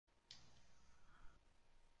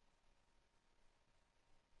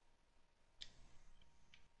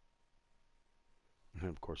And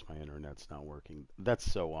of course, my internet's not working.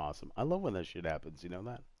 That's so awesome. I love when that shit happens. You know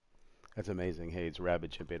that? That's amazing. Hey, it's Rabbit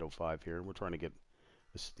Chimp 805 here, and we're trying to get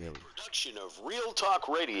this. Production of Real Talk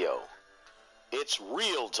Radio. It's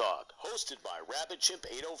Real Talk, hosted by Rabbit Chimp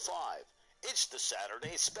 805. It's the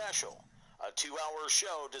Saturday Special, a 2-hour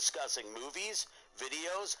show discussing movies,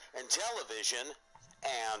 videos, and television,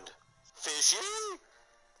 and fishing.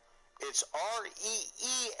 It's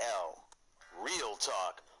REEL, Real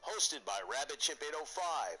Talk, hosted by Rabbit Chimp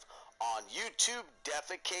 805 on YouTube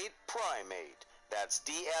Defecate Primate. That's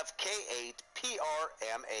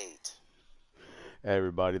DFK8PRM8. Hey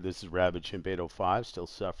everybody, this is Rabbit Chimp 805, still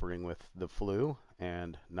suffering with the flu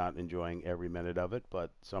and not enjoying every minute of it,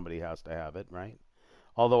 but somebody has to have it, right?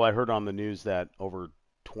 Although I heard on the news that over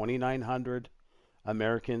 2,900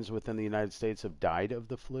 Americans within the United States have died of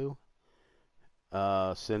the flu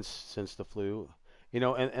since the flu. You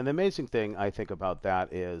know, and the amazing thing I think about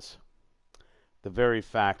that is the very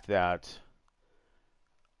fact that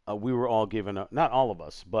we were all given, not all of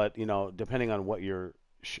us, but, you know, depending on what your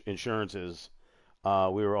insurance is,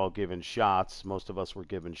 we were all given shots. Most of us were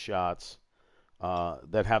given shots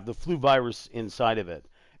that have the flu virus inside of it.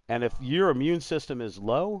 And if your immune system is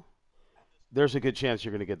low, there's a good chance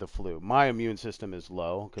you're going to get the flu. My immune system is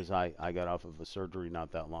low because I got off of a surgery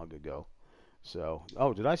not that long ago. So,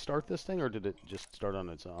 oh, did I start this thing or did it just start on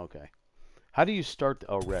its own? Okay. How do you start?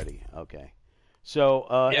 Oh, ready. Okay. So,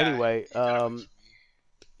 anyway,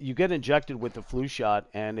 you get injected with the flu shot,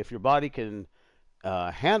 and if your body can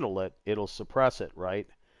handle it, it'll suppress it, right?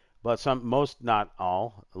 But most, not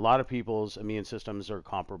all, a lot of people's immune systems are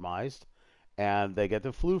compromised, and they get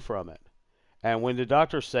the flu from it. And when the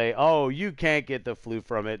doctors say, oh, you can't get the flu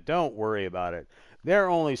from it, don't worry about it.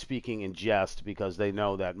 They're only speaking in jest because they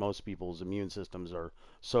know that most people's immune systems are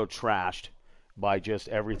so trashed by just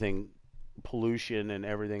everything, pollution and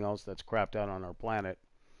everything else that's crapped out on our planet,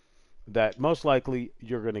 that most likely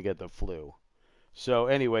you're going to get the flu. So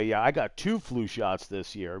anyway, yeah, I got 2 flu shots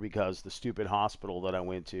this year because the stupid hospital that I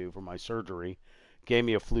went to for my surgery gave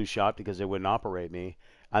me a flu shot because they wouldn't operate me.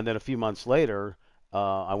 And then a few months later,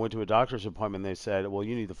 I went to a doctor's appointment. And they said, well,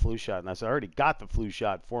 you need the flu shot. And I said, I already got the flu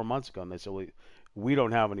shot 4 months ago. And they said, well, we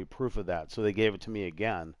don't have any proof of that. So they gave it to me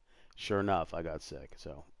again. Sure enough, I got sick.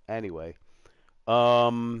 So anyway,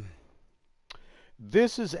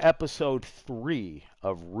 this is episode 3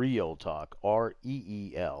 of Real Talk,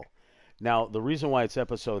 REEL. Now, the reason why it's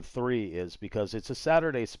episode 3 is because it's a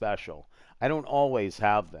Saturday special. I don't always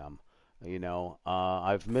have them, you know.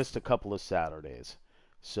 I've missed a couple of Saturdays.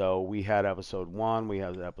 So we had episode 1, we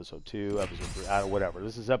had episode 2, episode 3, whatever.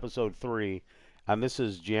 This is episode 3, and this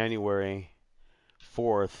is January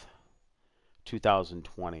 4th,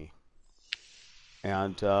 2020.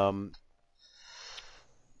 And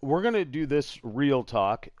we're going to do this Real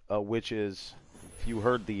Talk, which is, if you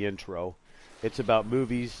heard the intro, it's about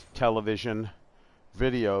movies, television,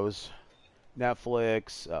 videos,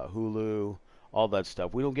 Netflix, Hulu, all that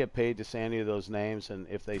stuff. We don't get paid to say any of those names, and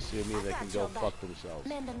if they sue me, they can go fuck themselves.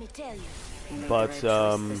 But,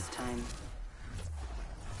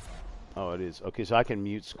 oh, it is. Okay, so I can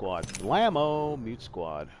mute squad. Blammo, mute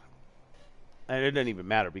squad. And it doesn't even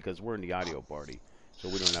matter because we're in the audio party, so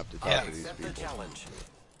we don't have to talk to these people.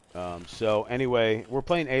 So anyway, we're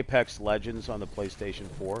playing Apex Legends on the PlayStation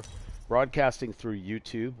 4. Broadcasting through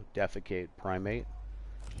YouTube, Defecate Primate.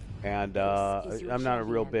 And I'm not a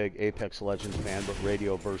real big Apex Legends fan, but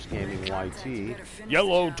Radio Burst Gaming YT,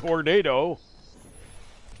 Yellow Tornado,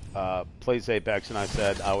 plays Apex, and I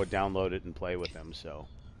said I would download it and play with him, so.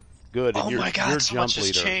 Good. And Oh my god, you're so jump much has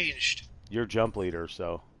leader. changed. You're jump leader,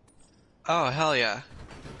 so. Oh, hell yeah.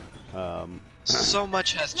 So So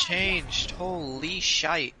much has changed. Holy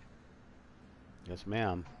shite. yes,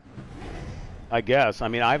 ma'am. I guess. I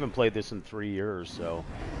mean, I haven't played this in 3 years, so.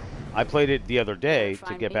 I played it the other day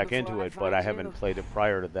to get back into it, but I haven't played it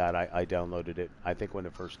prior to that. I downloaded it, I think, when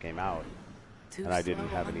it first came out, and I didn't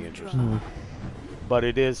have any interest in it. But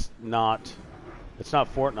it is not, it's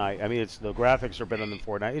not Fortnite. I mean, it's the graphics are better than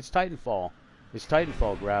Fortnite. It's Titanfall. It's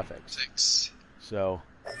Titanfall graphics. 6. So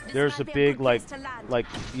there's a big, like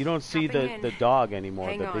you don't see the dog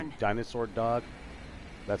anymore, the big dinosaur dog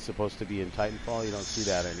that's supposed to be in Titanfall. You don't see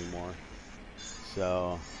that anymore.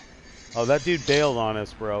 So, oh, that dude bailed on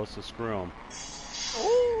us, bro, so screw him.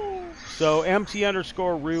 Ooh. So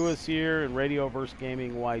MT_Rue is here, and Radioverse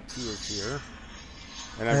Gaming YT is here.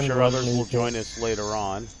 And I'm sure others will join us later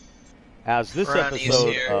on. As this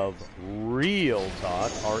episode of Real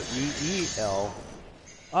Talk, REEL,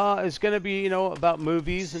 is going to be, you know, about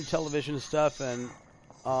movies and television stuff, and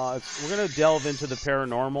we're going to delve into the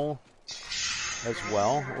paranormal as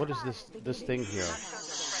well. What is this thing here?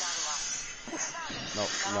 No,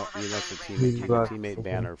 no, that's the teammate. You get Revive teammate people.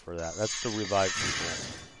 banner for that. That's to revive people.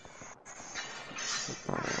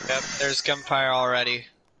 Yep, there's gunfire already.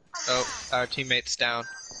 Oh, our teammate's down.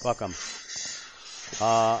 Fuck them.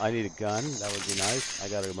 I need a gun. That would be nice. I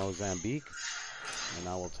got a Mozambique, and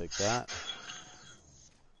I will take that.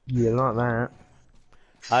 You like that?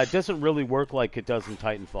 It doesn't really work like it does in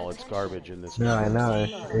Titanfall. It's garbage in this game. No, I know.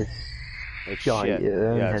 It's shite. shit. It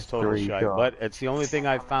only Yeah, has it's total 3 shite. shots. But it's the only thing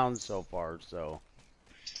I've found so far. So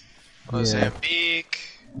Mozambique.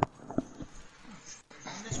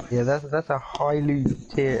 Yeah, that's a high loot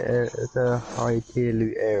tier. It's a high tier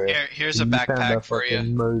loot area. Here's a You found backpack for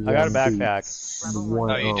fucking you. I got a Mozambique backpack. with Oh,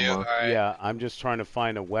 white you do? armor. Alright. Yeah, I'm just trying to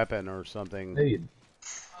find a weapon or something. Do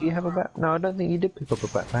you have a back? No, I don't think you did pick up a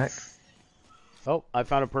backpack. Oh, I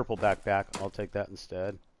found a purple backpack. I'll take that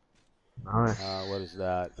instead. Nice. What is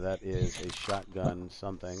that? That is a shotgun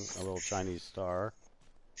something. A little Chinese star.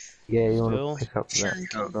 Yeah, you Still? want to pick up that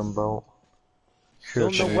shotgun bolt.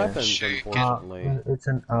 Still no yeah. weapons, Sure you can. unfortunately. It's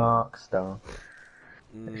an arc star.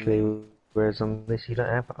 Actually, whereas on this you don't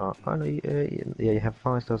have arc. Oh no, yeah, you have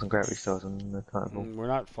 5 stars and gravity stars on the title. We're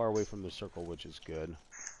not far away from the circle, which is good.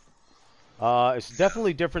 It's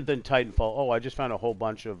definitely different than Titanfall. Oh, I just found a whole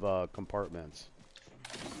bunch of compartments.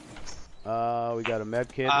 We got a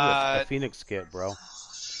med kit, a Phoenix kit, bro.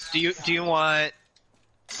 Do you want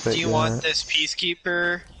want this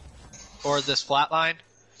peacekeeper or this flatline?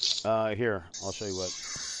 Here, I'll show you what.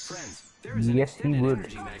 Friends, there is Yes, he extended would.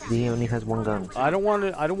 energy magazine. He only has 1 gun. I don't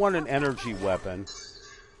want an energy weapon.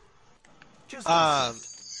 Just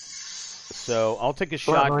So I'll take a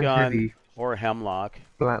Flatline's shotgun heavy. or a hemlock.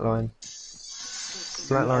 Flatline.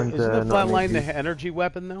 Flatline's Isn't the not flatline energy. the energy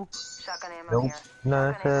weapon though? Shotgun ammo Nope. here. No,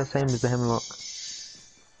 it's the same as the hemlock.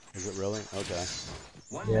 Is it really? Okay.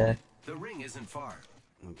 one Yeah. minute. The ring isn't far.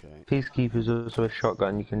 Okay. Peacekeeper's also a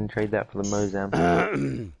shotgun. You can trade that for the Mozambique.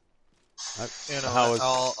 You know,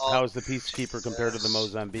 How is the Peacekeeper compared to the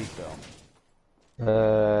Mozambique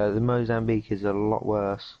though? The Mozambique is a lot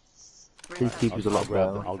worse. Peacekeeper's a lot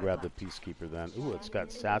better. I'll grab the Peacekeeper then. Ooh, it's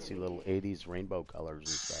got sassy little 80s rainbow colors and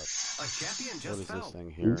stuff. A champion What just is fell. this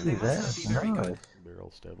thing here? They must not be very good.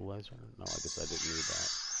 Barrel stabilizer? No, I guess I didn't need that.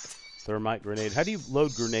 Thermite grenade. How do you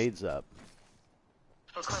load grenades up?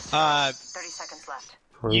 We're close to 30 seconds left.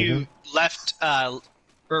 you left or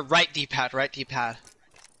right D-pad, right D-pad.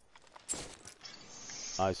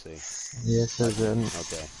 I see. Yes, there's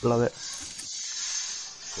Okay. love it.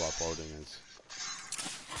 Swap ordinance.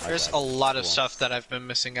 There's a lot of stuff that I've been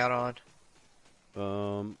missing out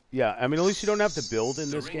on. Yeah, I mean, at least you don't have to build in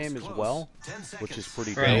The this ring's game as close. well, 10 which is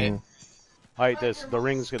seconds. pretty Right. cool. Alright, the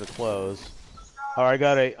ring's gonna close. Alright, I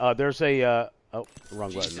got a, there's a, oh,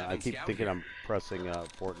 wrong button. I keep thinking I'm pressing,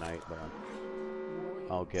 Fortnite, but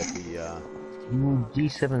I'll get the,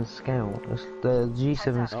 G7 Scout. That's the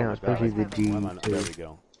G7 Scout, oh, especially the there we G2.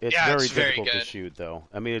 go. It's Yeah, very it's very difficult to good. shoot, though.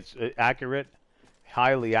 I mean, it's accurate,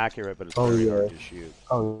 highly accurate, but it's Oh, very yeah. hard to shoot.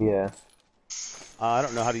 Oh yeah. I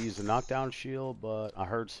don't know how to use the knockdown shield, but I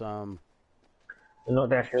heard some Not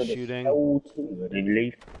that sure. shooting.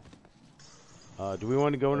 Relief. Do we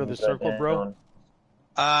want to go into the circle, bro?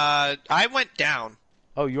 I went down.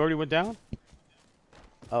 Oh, you already went down?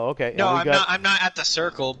 Oh, okay. No, And we I'm not at the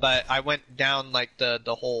circle, but I went down like the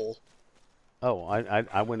hole. Oh,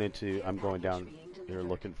 I went into. I'm going down here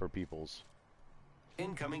looking for people's.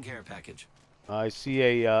 Incoming care package. I see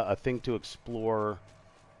a thing to explore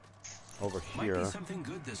over Might here. be something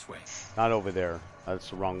good this way. Not over there. That's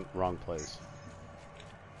the wrong place.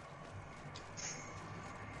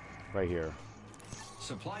 Right here.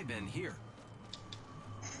 Supply bin here.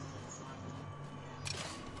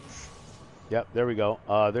 Yep, there we go.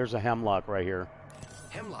 There's a hemlock right here.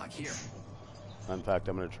 Hemlock here. In fact,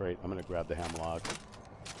 I'm gonna grab the hemlock.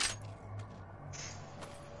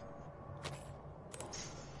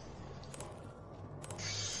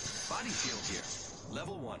 Body shield here.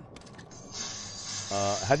 Level 1.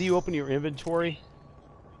 How do you open your inventory?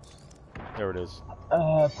 There it is.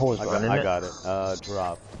 Pause I button, got innit? it.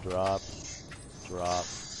 Drop.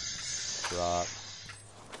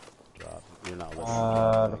 You're not letting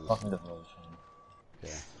The me do fucking devotion.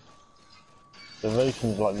 Okay.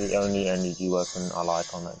 Devotion's like the only energy weapon I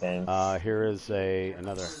like on that game. Here is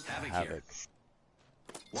another Havoc havoc.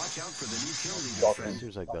 Watch out for the new kill leader, friend.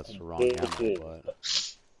 Seems like that's the wrong ammo, but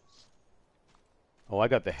oh, I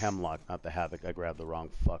got the hemlock, not the havoc. I grabbed the wrong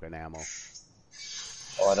fucking ammo.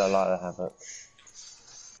 Oh, I don't like the havoc.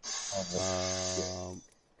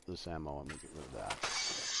 This ammo, I'm gonna get rid of that.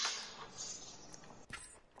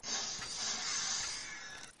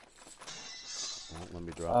 Well, let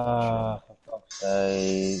me drop that For fuck's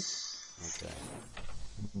sake. shit. Okay.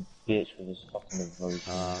 bitch with his fucking voice.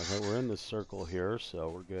 Okay, we're in the circle here, so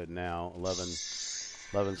we're good now.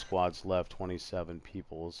 11 squads left, 27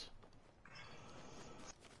 peoples.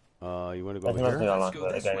 You want to go That's another here? thing I like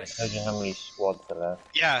about the game. It tells you how many squads are left.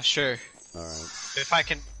 Yeah, sure. All right.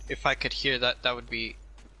 If I could hear that, that would be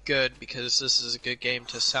good, because this is a good game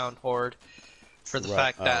to sound horde. For the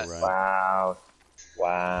fact that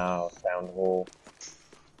Wow, sound hole.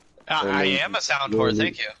 I am a sound horde.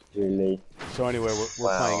 Thank you. Really. So anyway,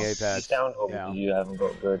 we're playing Apex. You sound hole because you haven't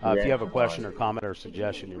got good. If you have a question or comment or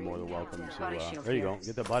suggestion, you're more than welcome to. There you go.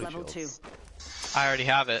 Get that body Level shield. 2. I already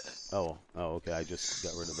have it. Oh, okay. I just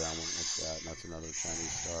got rid of that one. What's that? That's another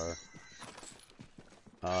Chinese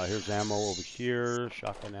star. Here's ammo over here.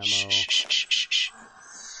 Shotgun ammo. Shh.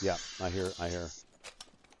 Yeah, I hear.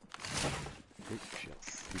 Oops, shit.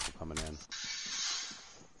 People coming in.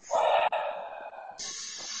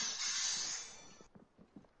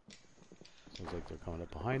 Sounds like they're coming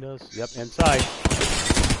up behind us. Yep, inside.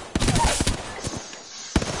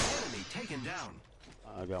 Enemy taken down.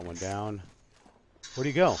 I got one down. Where'd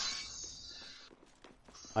he go?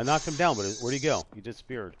 I knocked him down, but where'd he go? He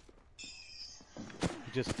disappeared.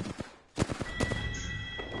 He just...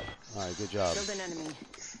 Alright, good job. Killed an enemy.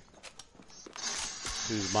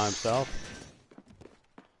 He's by himself.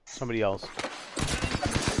 Somebody else.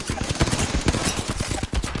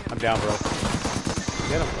 I'm down, bro.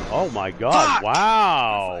 Get him. Oh my god, Fuck!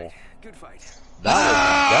 wow! Good fight.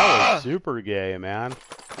 That was super gay, man.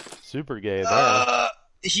 Super gay there.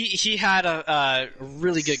 He had a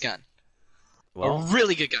really good gun. Well, A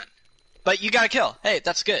really good gun. But you got a kill. Hey,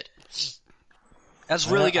 that's good. That's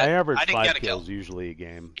really good. I average didn't 5 get a kills kill. usually a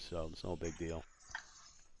game, so it's no big deal.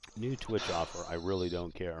 New Twitch offer. I really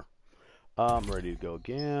don't care. I'm ready to go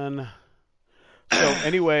again. So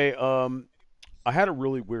anyway, I had a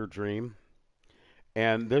really weird dream,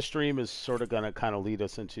 and this dream is sort of going to kind of lead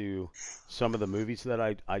us into some of the movies that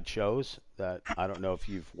I chose that I don't know if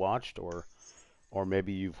you've watched or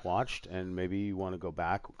maybe you've watched, and maybe you want to go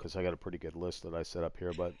back because I got a pretty good list that I set up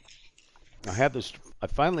here. But I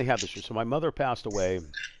finally had this. So my mother passed away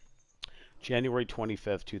January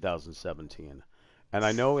 25th, 2017. And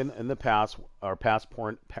I know in the past, our past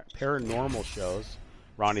paranormal shows,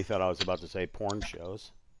 Ronnie thought I was about to say porn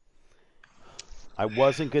shows. I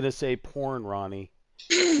wasn't going to say porn, Ronnie.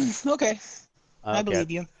 Okay. I believe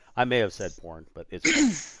you. I may have said porn, but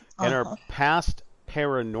it's in our past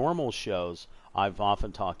paranormal shows, I've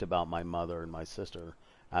often talked about my mother and my sister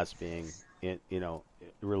as being,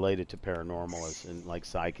 related to paranormal, as in like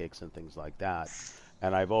psychics and things like that.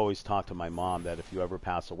 And I've always talked to my mom that if you ever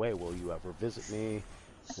pass away, will you ever visit me?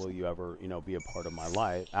 Will you ever, be a part of my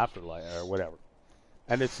life, afterlife, or whatever?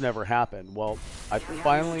 And it's never happened. Well, I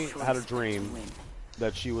finally had a dream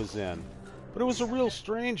that she was in. But it was a real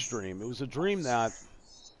strange dream. It was a dream that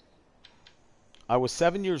I was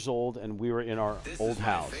 7 years old and we were in our old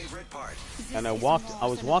house. And I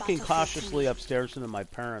was walking cautiously upstairs into my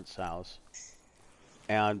parents' house.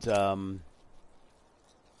 And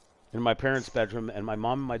in my parents' bedroom, and my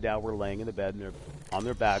mom and my dad were laying in the bed and on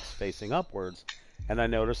their backs facing upwards. And I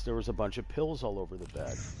noticed there was a bunch of pills all over the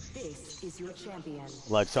bed. This is your champion.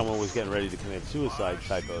 Like someone was getting ready to commit suicide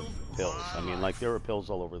type of pills. I mean, like there were pills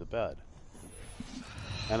all over the bed.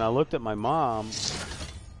 And I looked at my mom,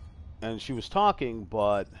 and she was talking,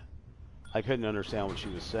 but I couldn't understand what she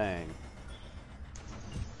was saying.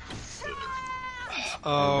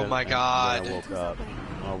 Oh my god. I woke up.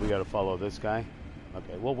 Oh, we gotta follow this guy?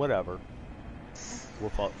 Okay, well, whatever.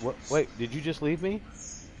 We'll follow. Wait, did you just leave me?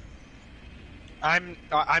 I'm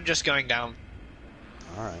just going down.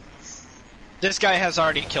 Alright. This guy has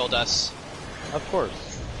already killed us. Of course.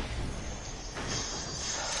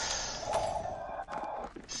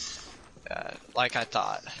 Like I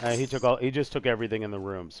thought. He just took everything in the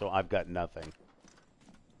room, so I've got nothing.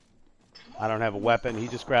 I don't have a weapon. He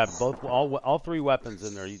just grabbed all 3 weapons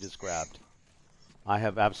in there. He just grabbed. I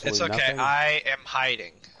have absolutely nothing. It's okay. I am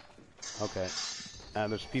hiding. Okay.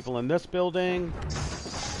 And there's people in this building.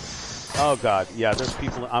 Oh god, yeah, there's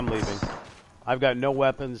people. I'm leaving. I've got no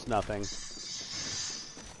weapons, nothing.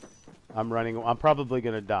 I'm running. I'm probably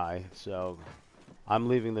gonna die, so I'm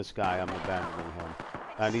leaving this guy. I'm abandoning him.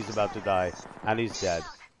 And he's about to die. And he's dead.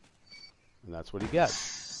 And that's what he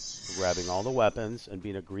gets. For grabbing all the weapons and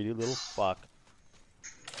being a greedy little fuck.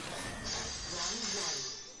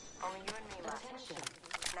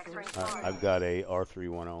 I've got a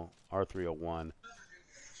R301.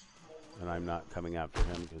 And I'm not coming after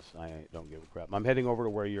him because I don't give a crap. I'm heading over to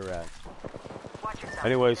where you're at.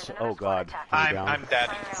 Anyways, oh god. I'm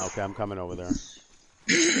dead. Okay, I'm coming over there.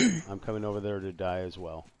 I'm coming over there to die as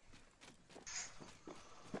well.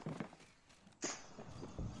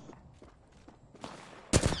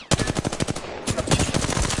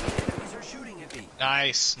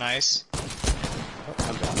 Nice, nice. Oh,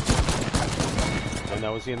 I'm down. And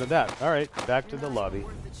that was the end of that. All right, back to the lobby.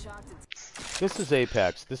 This is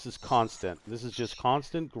Apex. This is constant. This is just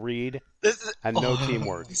constant greed and no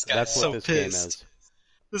teamwork. That's what this game is.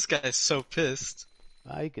 This guy is so pissed.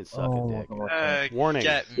 You can suck a dick. Warning: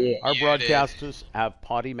 our muted. broadcasters have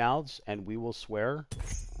potty mouths, and we will swear.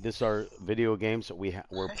 These are video games that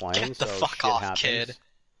we're playing, Get the so fuck shit off, happens. kid.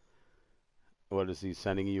 What is he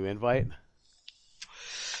sending you invite?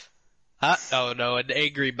 Oh no, an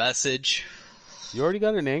angry message. You already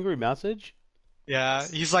got an angry message? Yeah,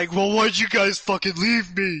 he's like, well, why'd you guys fucking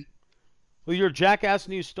leave me? Well, you're a jackass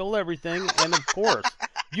and you stole everything, and of course,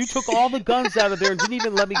 you took all the guns out of there and didn't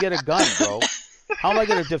even let me get a gun, bro. How am I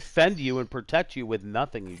going to defend you and protect you with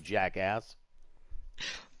nothing, you jackass?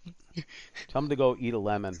 Tell him to go eat a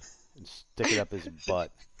lemon and stick it up his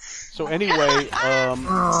butt. So anyway,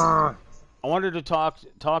 I wanted to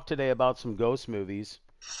talk today about some ghost movies.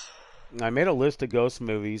 I made a list of ghost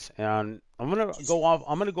movies, and I'm gonna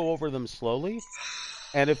go over them slowly.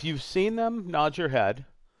 And if you've seen them, nod your head.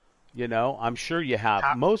 You know, I'm sure you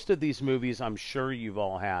have. Most of these movies, I'm sure you've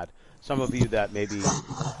all had. Some of you that maybe,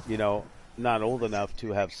 you know, not old enough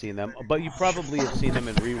to have seen them, but you probably have seen them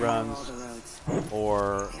in reruns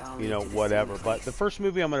or, you know, whatever. But the first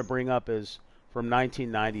movie I'm going to bring up is from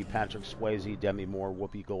 1990, Patrick Swayze, Demi Moore,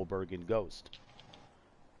 Whoopi Goldberg, and Ghost.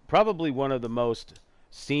 Probably one of the most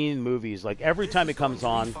seen movies. Like, every time it comes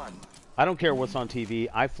on, I don't care what's on TV,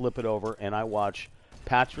 I flip it over and I watch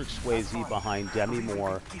Patrick Swayze behind Demi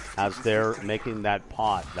Moore as they're making that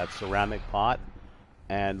pot, that ceramic pot,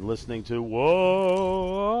 and listening to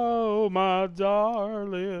 "Whoa, my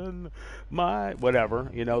darling, my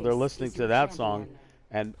whatever," you know, they're listening to that song,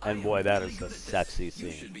 and boy, that is a sexy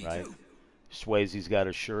scene, right? Swayze's got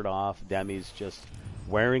his shirt off, Demi's just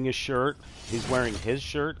wearing his shirt. He's wearing his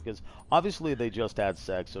shirt because obviously they just had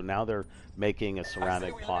sex, so now they're making a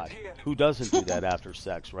ceramic pot. Who doesn't do that after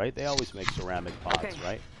sex, right? They always make ceramic pots,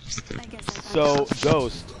 right? So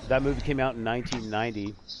Ghost, that movie came out in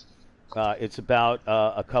 1990. It's about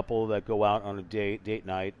a couple that go out on a date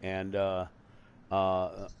night, and the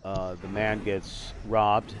man gets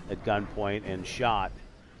robbed at gunpoint and shot.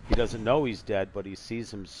 He doesn't know he's dead, but he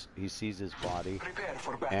sees his body,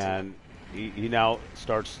 and he now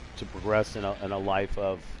starts to progress in a life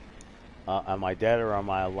of am I dead or am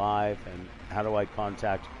I alive, and how do I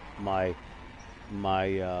contact my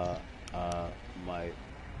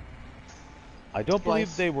I don't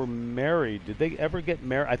believe they were married. Did they ever get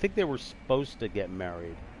married? I think they were supposed to get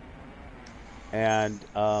married. And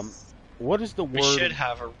what is the word? We should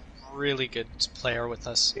have a really good player with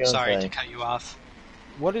us. Sorry to cut you off.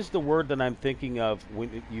 What is the word that I'm thinking of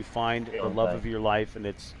when you find the love of your life and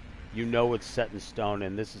it's, you know, it's set in stone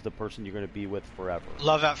and this is the person you're going to be with forever?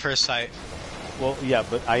 Love at first sight. Well, yeah,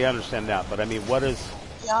 but I understand that. But I mean, what is...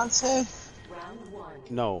 Beyonce?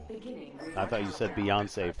 No. I thought you said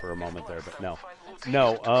Beyonce for a moment there, but no.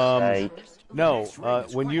 No,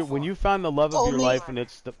 when you find the love of your life and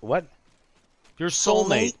it's the... What? Your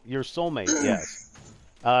soulmate. Your soulmate, yes.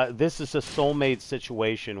 This is a soulmate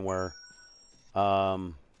situation where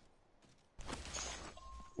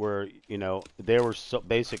you know, they were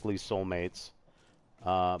basically soulmates.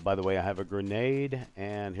 By the way, I have a grenade,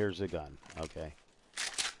 and here's a gun. Okay.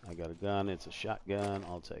 I got a gun. It's a shotgun.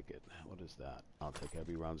 I'll take it. What is that? I'll take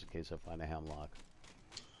heavy rounds in case I find a hemlock.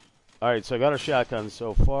 All right, so I got a shotgun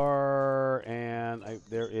so far, and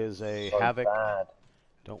there is a Havoc.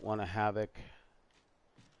 Don't want a Havoc.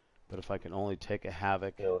 But if I can only take a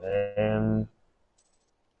Havoc...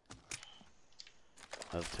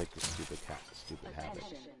 I'll take the stupid Havoc.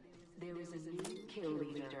 There is a new kill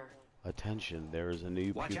leader. Attention, there is a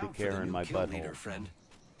new pubic hair in my butthole.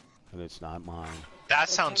 And it's not mine. That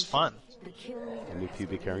sounds fun. A new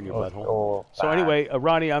pubic hair in your butthole. So anyway,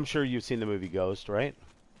 Ronnie, I'm sure you've seen the movie Ghost, right?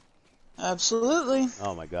 Absolutely.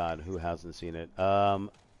 Oh my God, who hasn't seen it?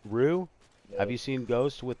 Rue, have you seen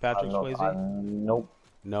Ghost with Patrick Swayze? Nope.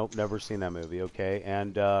 Nope, never seen that movie. Okay,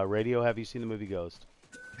 and Radio, have you seen the movie Ghost?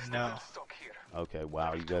 No. Okay,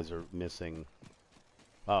 wow, you guys are missing.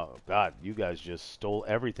 Oh God, you guys just stole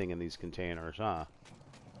everything in these containers, huh?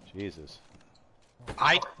 Jesus.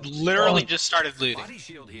 I literally just started looting.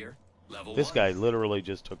 This guy literally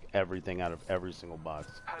just took everything out of every single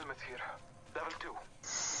box.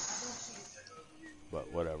 But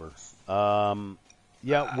whatever.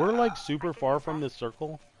 Yeah, we're like super far from the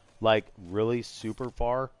circle. Like really super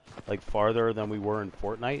far. Like farther than we were in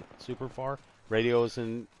Fortnite. Super far. Radio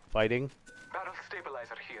isn't fighting.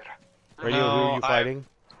 Radio, who are you fighting?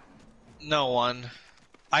 No one.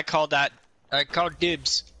 I called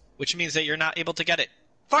dibs, which means that you're not able to get it.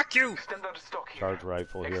 Fuck you! Standard stock here. Charge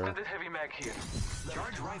rifle here. Extended heavy mag here.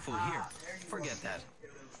 Charge rifle here. Forget that.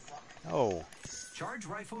 Oh. Charge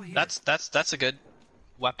rifle here. That's a good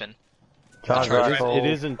weapon. Charge Charge rifle. It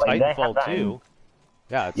is in Wait, they have Titanfall that in- 2.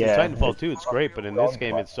 Yeah, it's Yeah, in Titanfall it's- 2. It's great, but in this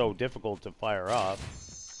game, it's so difficult to fire off.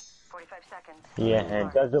 45 seconds. Yeah, and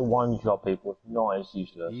it does it one shot people. It's not as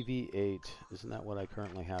useless. EV8. Isn't that what I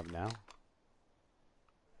currently have now?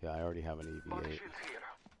 Yeah, I already have an Body EV8. shields here.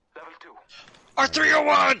 Level 2.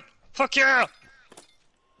 R301! Fuck yeah!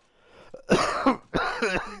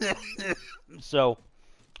 So,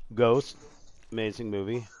 Ghost. Amazing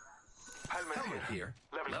movie. Helmet Helmet here. here.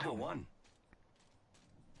 Level Level 1.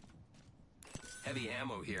 Heavy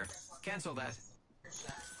ammo here. Cancel that.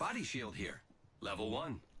 Body shield here. Level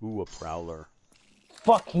 1. Ooh, a Prowler.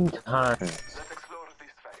 Fucking time. Let's explore this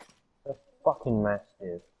way. They're fucking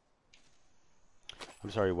massive. I'm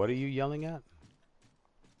sorry, what are you yelling at?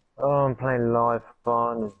 Oh, I'm playing live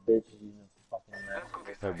fun. There's bitches in the fucking Let's go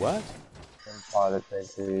this Wait, way. what? and pilot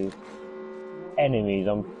safety. Enemies.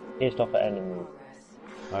 I'm pissed off at enemies.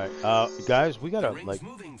 Alright, guys, we The gotta, ring's like,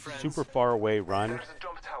 moving, friends. super far away run. There's a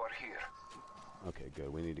jump tower here. Okay,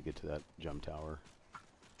 good. We need to get to that jump tower.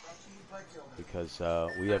 Because,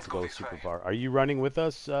 we have to go super far. Are you running with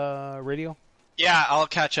us, Radio? Yeah, I'll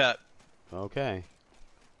catch up. Okay.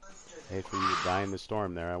 Hate for you to die in the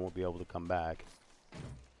storm there. I won't be able to come back.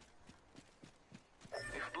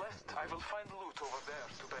 If blessed, I will find loot over there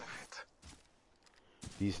to benefit.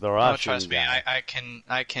 He's the Oh, Russian trust me, guy. I can.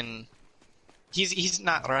 He's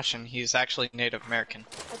not Russian. He's actually Native American.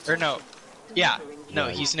 Or no, yeah, no,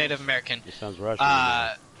 Yeah, he's Native American. He sounds Russian.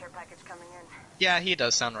 Uh, Care package coming in. yeah, he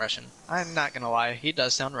does sound Russian. I'm not gonna lie, he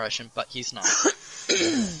does sound Russian, but he's not.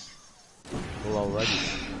 well, already. Ship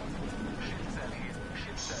cell here.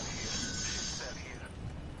 Ship cell here. Ship cell here.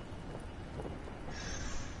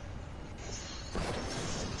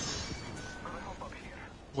 Gonna hop up here.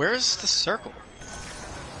 Where's the circle?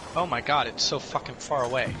 Oh my god, it's so fucking far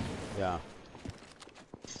away. Yeah.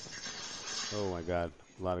 Oh my god.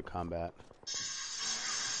 A lot of combat.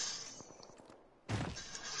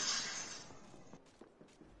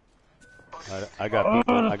 I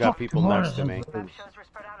got people next to me. Map shows we're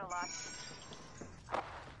spread out a lot.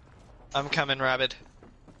 I'm coming, Rabbit.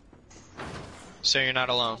 So you're not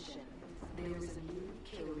alone.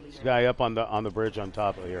 This guy up on the bridge on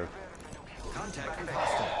top of here. Contact with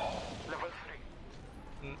hostile. Level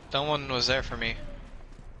 3. No one was there for me.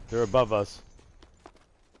 They're above us.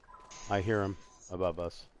 I hear him above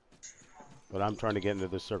us. But I'm trying to get into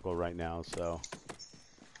the circle right now, so.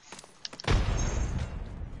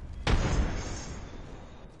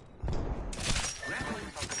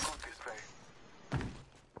 Something good this way.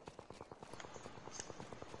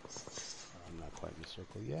 I'm not quite in the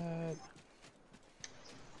circle yet.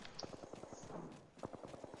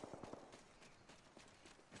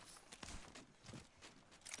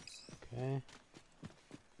 Okay.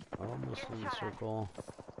 Almost in the circle.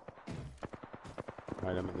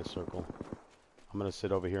 Right, I'm in the circle. I'm gonna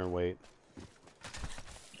sit over here and wait.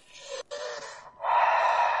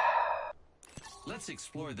 Let's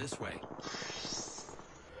explore this way.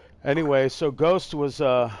 Anyway, so Ghost was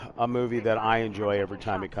a movie that I enjoy every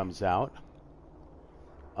time it comes out.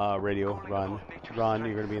 Radio, run. Run,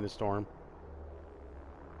 you're gonna be in the storm.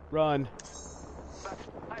 Run.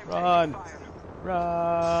 Run.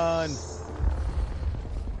 Run.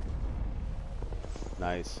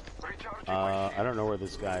 Nice. I don't know where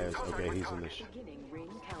this guy is. Okay, he's in the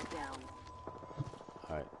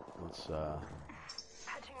Alright, let's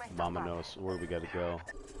Vamonos. Where do we gotta go?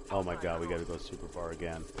 Oh my god, we gotta go super far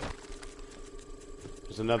again.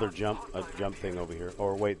 There's another jump thing over here.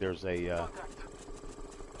 Or wait, there's a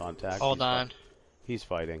contact. Hold on. He's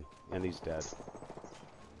fighting, and he's dead.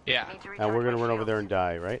 Yeah. And we're gonna run over there and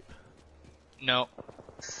die, right? No,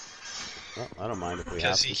 Well, I don't mind if we have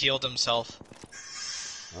because to. he healed himself.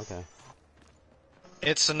 Okay.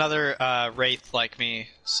 It's another wraith like me,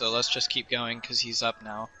 so let's just keep going because he's up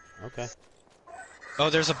now. Okay. Oh,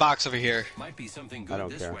 there's a box over here. Might be something I good don't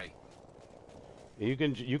this care. way. You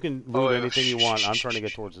can loot Oh, anything you want. I'm trying to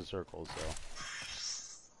get towards the circle, so.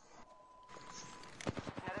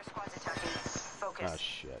 Another squad's attacking. Focus. Ah,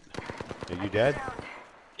 shit. Are you dead?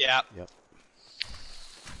 Yeah. Yep.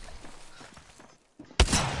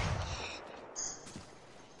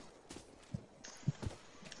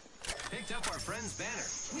 Picked up our friend's banner.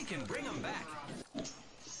 We can bring them back.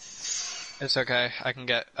 It's okay. I can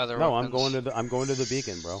get other No, weapons. I'm going to the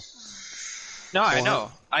beacon, bro. No, I 400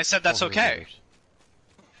 know. I said that's 400 okay. meters.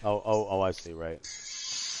 Oh, I see, right.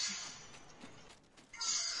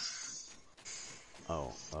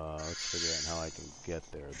 Oh, let's figure out how I can get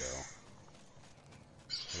there, though.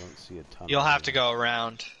 I don't see a ton. You'll have to go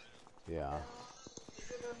around. Yeah. I'll have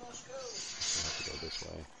to go this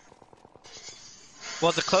way.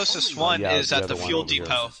 Well, the closest one yeah, is the at the other one fuel over here.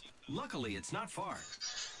 depot. Luckily, it's not far.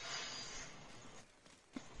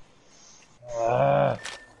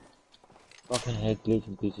 Fucking head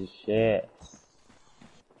glitching piece of shit.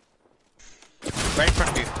 Right in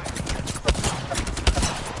front of you.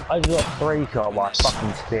 I just got 3 shot by a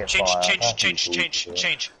fucking Spitfire.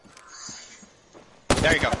 Change.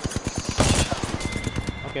 There you go.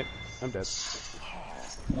 Okay, I'm dead. This is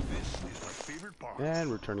my favorite part.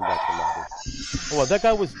 And returning back to lobby. Oh, well, that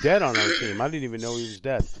guy was dead on our team. I didn't even know he was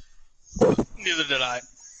dead. Neither did I.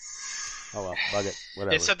 Oh well, bug it.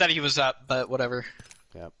 Whatever. It said that he was up, but whatever.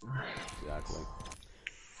 Yep, exactly.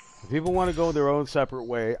 If people want to go their own separate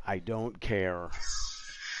way, I don't care.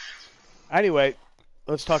 Anyway,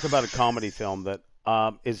 let's talk about a comedy film that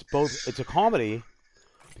is both. It's a comedy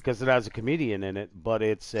because it has a comedian in it, but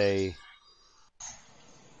it's a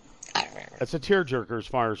tearjerker as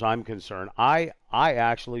far as I'm concerned. I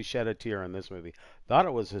actually shed a tear in this movie. Thought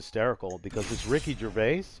it was hysterical because it's Ricky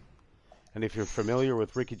Gervais, and if you're familiar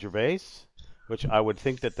with Ricky Gervais, which I would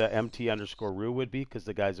think that the MT_Rue would be because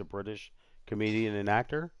the guy's a British comedian and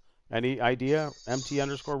actor. Any idea,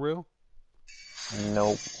 MT_Rue?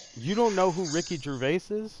 Nope. You don't know who Ricky Gervais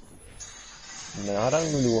is? No, I don't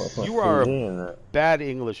really watch much You are TV in a that. bad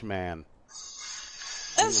English man.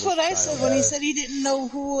 That's what I said when he said he didn't know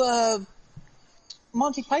who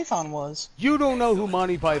Monty Python was. You don't know who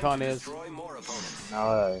Monty Python is? Destroy more opponents.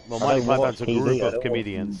 No. Well, I Monty don't watch Python's a TV, group I of don't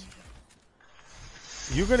comedians.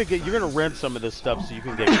 You're gonna rent some of this stuff so you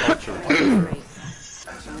can get cultured.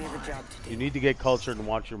 You need to get cultured and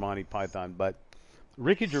watch your Monty Python. But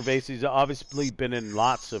Ricky Gervais, he's obviously been in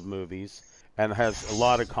lots of movies and has a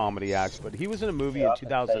lot of comedy acts. But he was in a movie in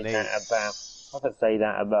 2008. I could say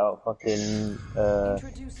that about fucking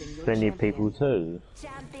plenty of people too.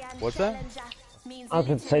 What's that? I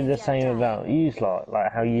could say the same about you,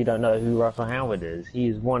 like how you don't know who Russell Howard is. He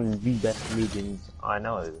is one of the best comedians I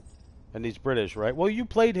know. And he's British, right? Well, you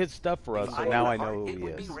played his stuff for us, so now I know who It he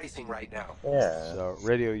would be is. racing right now. Yeah. So,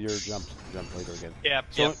 Radio, your jump later again. Yep,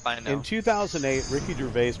 So I know. in 2008, Ricky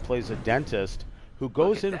Gervais plays a dentist who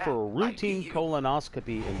goes in for a routine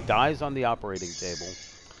colonoscopy and dies on the operating table,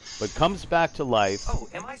 but comes back to life Oh,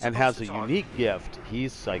 am I and has a supposed to talk? unique gift.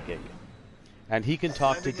 He's psychic, and he can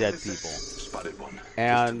talk to dead people. Spotted one.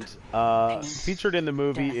 And featured in the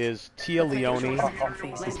movie is Tia Leone,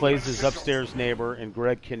 who plays his upstairs neighbor, and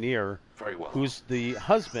Greg Kinnear, Very well. who's the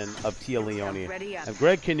husband of Tia Leone. And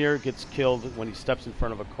Greg Kinnear gets killed when he steps in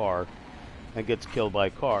front of a car and gets killed by a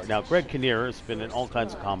car. Now, Greg Kinnear has been in all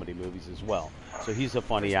kinds of comedy movies as well, so he's a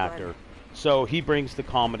funny actor. So he brings the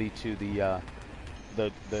comedy to the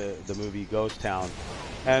movie Ghost Town.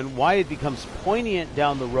 And why it becomes poignant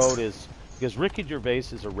down the road is because Ricky Gervais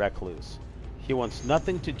is a recluse. He wants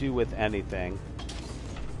nothing to do with anything.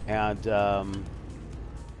 And okay,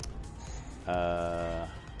 I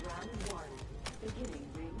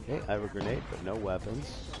have a grenade, but no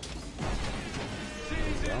weapons. There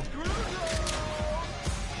we go.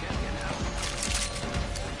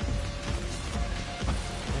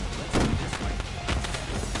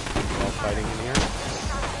 All fighting in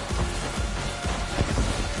here.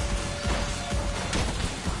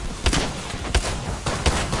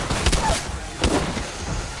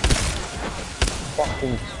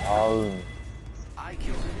 Fucking tone. I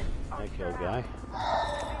killed him. I killed guy.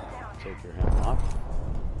 Take your helmet off.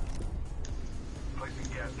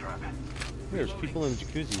 Placing gas trap. There's people in the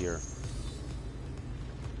jacuzzi here.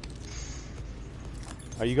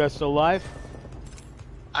 Are you guys still alive?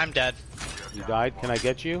 I'm dead. You died? Can I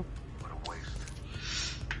get you? What a waste.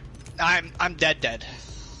 I'm dead.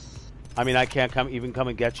 I mean, I can't come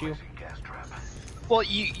and get you? Placing gas trap. Well,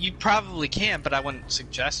 you probably can, but I wouldn't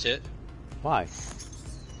suggest it Why?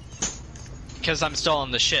 because I'm still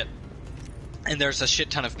on the ship, and there's a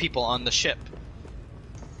shit ton of people on the ship.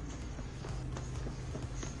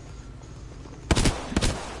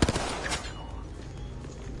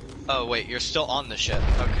 Oh wait, you're still on the ship.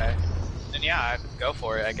 Okay. Then yeah, I'd go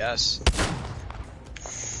for it, I guess.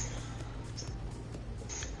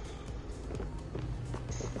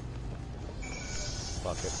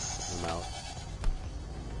 Fuck it. I'm out.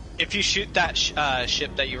 If you shoot that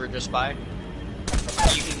ship that you were just by,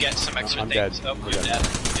 you can get some extra I'm things. dead. Oh, I'm you're dead.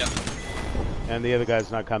 dead. Yep. And the other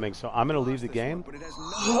guy's not coming, so I'm gonna leave the game. But it has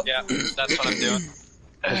no Yeah, that's what I'm doing.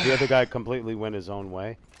 Because the other guy completely went his own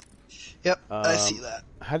way. Yep, I see that.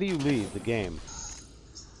 How do you leave the game?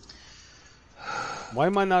 Why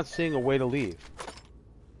am I not seeing a way to leave?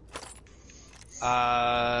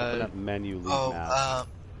 Open up menu, leave match.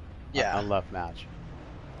 yeah. On left match.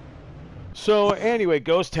 So anyway,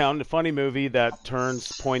 Ghost Town, a funny movie that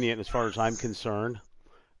turns poignant as far as I'm concerned.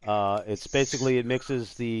 It's basically it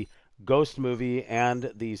mixes the ghost movie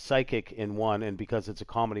and the psychic in one, and because it's a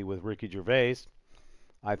comedy with Ricky Gervais,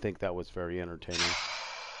 I think that was very entertaining.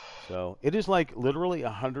 So it is like literally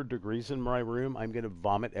 100 degrees in my room. I'm gonna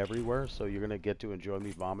vomit everywhere, so you're gonna get to enjoy me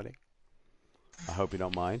vomiting. I hope you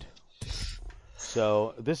don't mind.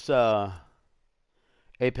 So this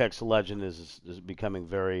Apex Legend is becoming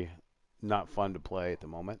very not fun to play at the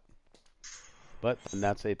moment. But and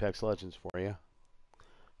that's Apex Legends for you.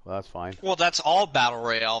 Well, that's fine. Well, that's all battle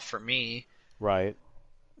royale for me. Right.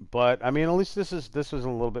 But I mean, at least this is a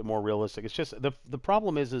little bit more realistic. It's just the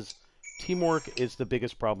problem is teamwork is the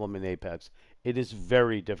biggest problem in Apex. It is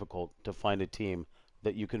very difficult to find a team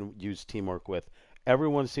that you can use teamwork with.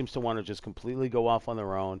 Everyone seems to want to just completely go off on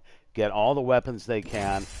their own, get all the weapons they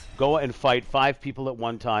can, go and fight 5 people at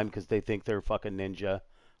one time because they think they're fucking ninja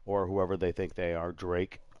or whoever they think they are,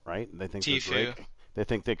 Drake, right? They think they're Drake. They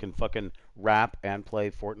think they can fucking rap and play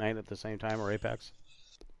Fortnite at the same time or Apex.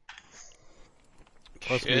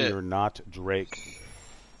 Trust me, you're not Drake.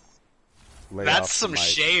 That's some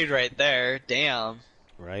shade right there. Damn.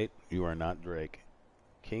 Right? You are not Drake.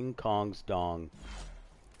 King Kong's Dong.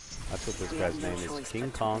 That's what this guy's name is. King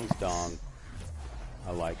Kong's Dong.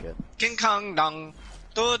 I like it. King Kong Dong.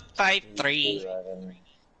 253.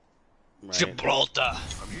 Right. Gibraltar.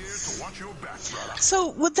 I'm here to watch your back, brother.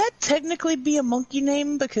 So would that technically be a monkey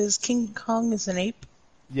name because King Kong is an ape?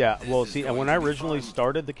 Yeah, well, see, and when I originally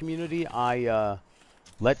started the community, I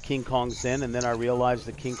let King Kongs in, and then I realized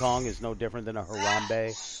that King Kong is no different than a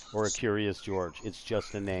Harambe or a Curious George. It's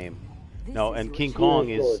just a name. No, and King Kong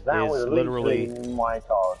is literally my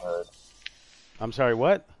childhood. I'm sorry,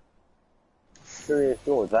 what? Curious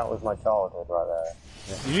George, that was my childhood right there.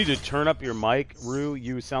 You need to turn up your mic, Rue.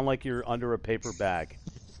 You sound like you're under a paper bag.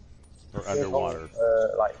 Or underwater.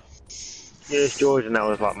 Like, Curious George, and that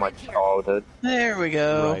was like my childhood. There we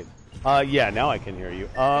go. Right. Yeah, now I can hear you.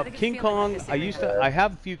 King Kong, I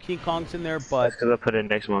have a few King Kongs in there, but... That's because I put it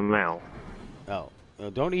next to my mouth. Oh,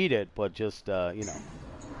 don't eat it, but just,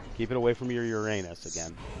 keep it away from your Uranus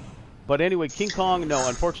again. But anyway, King Kong, no,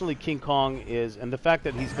 unfortunately King Kong is... And the fact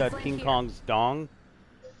that he's got King Kong's dong,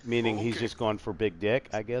 meaning he's just going for big dick,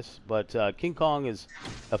 I guess. But King Kong is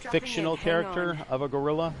a fictional character of a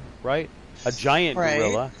gorilla, right? A giant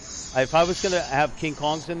gorilla. If I was going to have King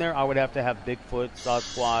Kongs in there, I would have to have Bigfoot,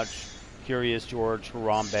 Sasquatch, Curious George,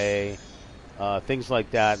 Harambe, things like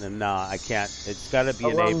that. And nah, I can't. It's got to be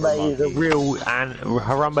an ape or monkey. Harambe is a real, and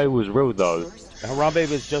Harambe was real though. Harambe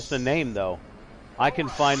was just a name though. I can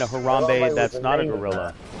find a Harambe that's not a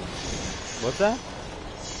gorilla. What's that?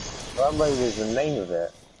 Harambe was the name of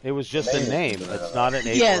it. It was just a name. It's not an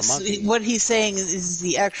ape or a monkey. Yes, what he's saying is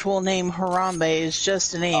the actual name Harambe is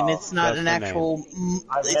just a name. It's not an actual...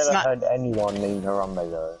 I've never heard anyone named Harambe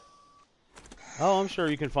though. Oh, I'm sure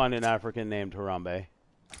you can find an African named Harambe.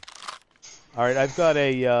 All right, I've got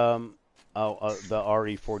a the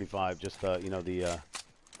RE45, just the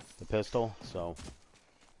pistol. So,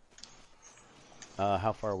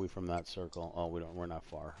 how far are we from that circle? Oh, we're not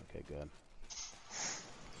far. Okay, good.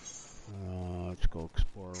 Let's go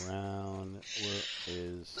explore around. Where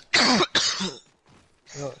is?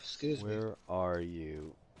 Oh, excuse me. Where are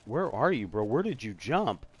you? Where are you, bro? Where did you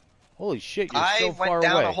jump? Holy shit! You're so far away.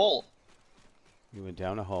 I went down a hole. You went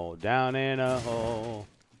down a hole. Down in a hole.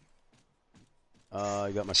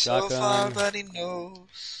 You got my shotgun. So far, nobody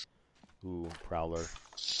knows. Ooh, Prowler.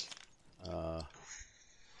 I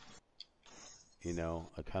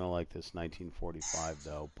kind of like this 1945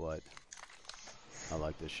 though, but I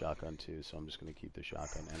like this shotgun too, so I'm just gonna keep the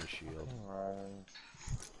shotgun and a shield.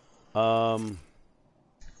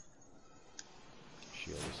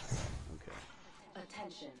 Shield is fine. Okay.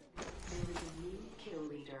 Attention. There is a new kill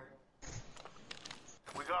leader.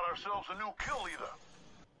 We got ourselves a new kill leader.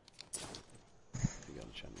 You got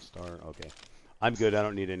a chance to start. Okay. I'm good. I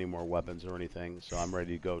don't need any more weapons or anything, so I'm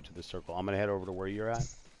ready to go to the circle. I'm gonna head over to where you're at.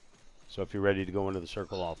 So if you're ready to go into the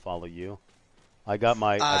circle, I'll follow you. I got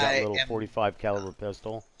a little 45 caliber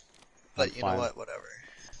pistol. But you know what? Whatever.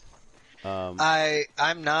 Um,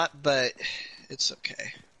 I'm not, but it's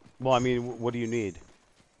okay. Well, I mean, what do you need?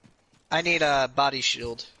 I need a body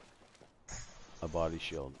shield. A body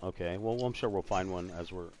shield. Okay. Well, I'm sure we'll find one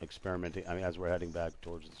as we're experimenting. I mean, as we're heading back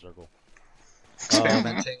towards the circle.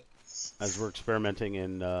 Experimenting. As we're experimenting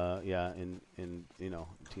in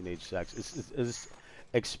teenage sex. It's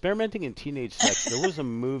experimenting in teenage sex. There was a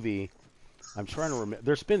movie. I'm trying to remember.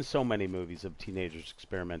 There's been so many movies of teenagers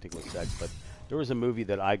experimenting with sex, but there was a movie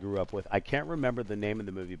that I grew up with. I can't remember the name of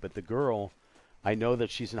the movie, but the girl, I know that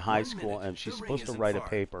she's in high school and she's supposed to write a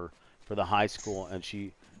paper for the high school, and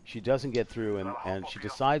she doesn't get through, and she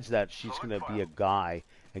decides that she's going to be a guy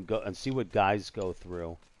and go and see what guys go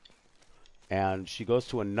through. And she goes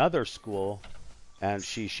to another school, and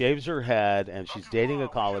she shaves her head, and she's dating a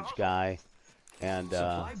college guy. And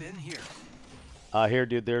Supply bin here. here,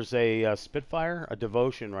 dude, there's a Spitfire, a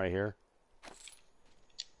devotion right here.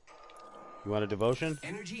 You want a devotion?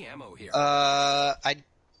 Energy ammo here. I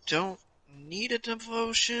don't need a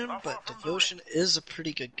devotion, but devotion is a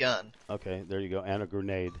pretty good gun. Okay, there you go, and a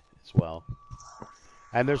grenade as well.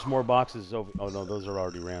 And there's more boxes over. Oh no, those are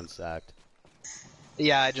already ransacked.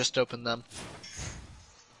 Yeah, I just opened them.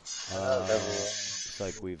 It's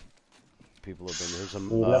like people have been.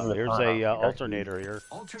 Here's a alternator here.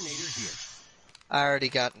 Alternator here. I already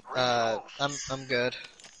got. I'm good.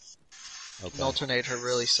 Okay. An alternator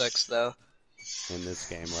really sucks though. In this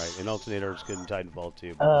game, right? An alternator is good in Titanfall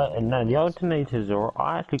too. No, the alternators are.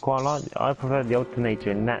 I actually quite like. I prefer the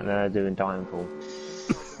alternator in that than I do in Titanfall.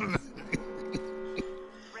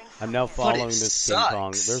 I'm now following this King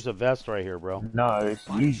Kong. There's a vest right here, bro. No, it's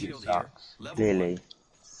usually sucks. Clearly.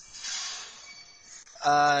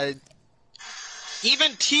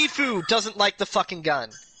 Even Tifu doesn't like the fucking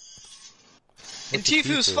gun. And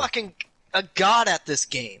Tifu's fucking a god at this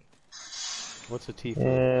game. What's a Tifu?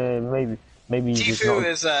 Maybe Tifu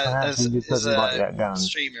is a like that gun.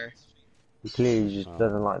 streamer. He clearly just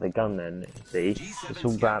doesn't like the gun then, see? It's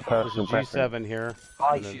all about personal There's a G7 preference. here.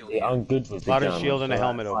 I'm good with the Body gun. shield and a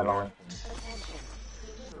helmet over here.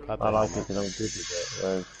 I like it because I'm good with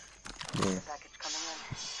it. Yeah.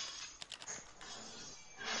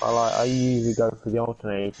 I usually go for the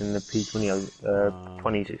alternator and the P20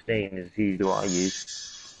 2016 is usually what I use.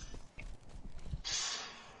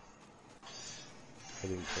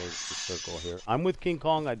 Heading towards the circle here. I'm with King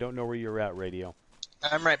Kong. I don't know where you're at, Radio.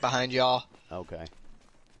 I'm right behind y'all. Okay.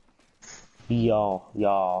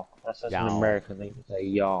 Y'all. That's an Y'all. American thing to say,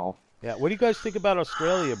 y'all. Yeah. What do you guys think about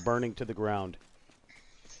Australia burning to the ground?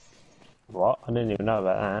 What? I didn't even know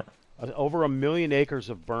about that. Over 1 million acres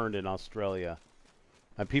have burned in Australia.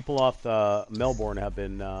 And people off Melbourne have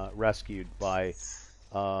been rescued by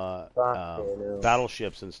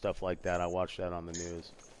battleships and stuff like that. I watched that on the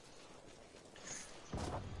news.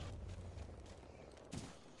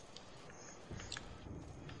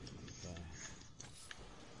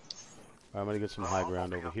 I'm going to get some high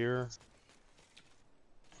ground over here.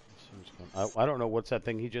 I don't know. What's that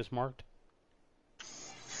thing he just marked?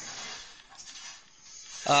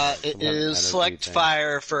 It is select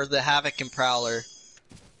fire for the Havoc and Prowler.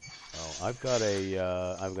 Oh, I've got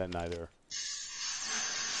neither.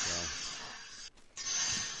 So.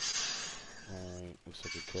 Alright, looks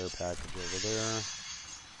like a care package over there.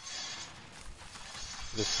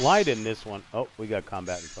 The slide in this one. Oh, we got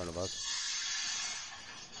combat in front of us.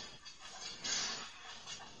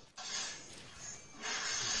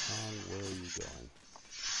 Where are you going?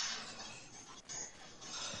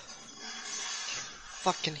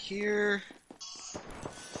 Fucking here.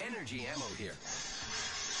 Energy ammo here.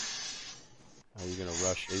 Are you gonna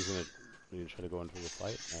rush? Are you gonna try to go into the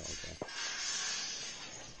fight? Oh, okay.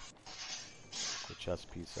 The chest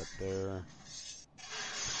piece up there.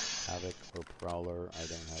 Havoc or Prowler. I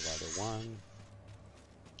don't have either one.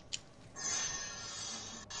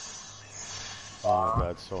 Oh my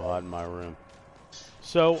god, it's so hot in my room.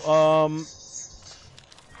 So,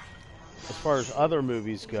 as far as other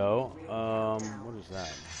movies go, what is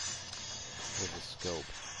that? There's a scope.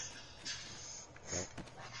 Okay.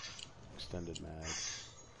 Extended mag.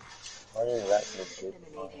 I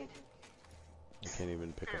can't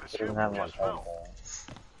even pick up the scope.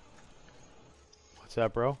 What's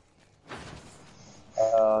that, bro?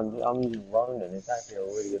 I'm using Ronin. It's actually a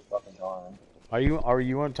really good fucking time. Are you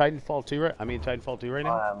on Titanfall 2 right? I mean Titanfall 2 right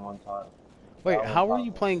now? I am on time. Wait, how are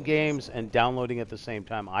you playing games and downloading at the same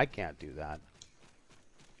time? I can't do that.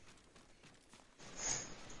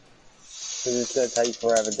 Because it's going to take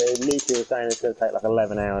forever. Lucy was saying it's going to take like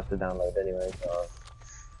 11 hours to download anyway, so...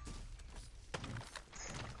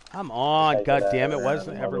 Come on, god damn it, why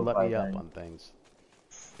doesn't it ever mobile let me play up game. on things?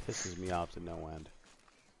 Pisses me off to no end.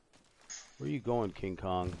 Where are you going, King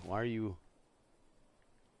Kong? Why are you...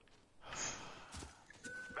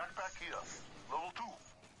 Backpack here. Level 2.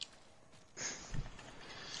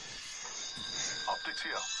 Optics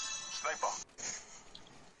here. Sniper.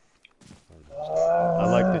 I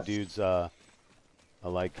like the dude's, I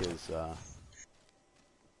like his, what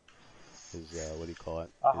do you call it?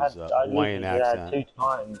 His Hawaiian accent. 2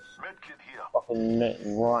 times. Medkit here.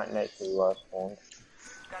 Fucking right next to where I spawned.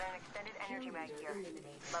 Got an extended energy mag here.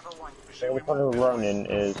 Level 1. So the problem with Ronin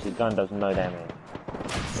is his gun does no damage.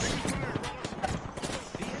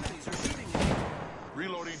 The enemies are shooting at you.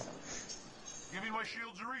 Reloading. my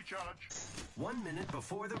shields to recharge. 1 minute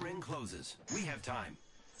before the ring closes. We have time.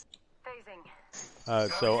 Phasing.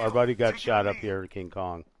 So our buddy got shot up here, King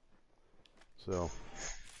Kong. So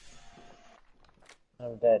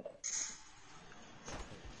I'm dead.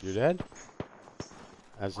 you're dead?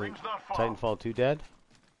 As in Ring's not far. Titanfall 2 dead?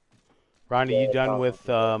 Ron, are you done with?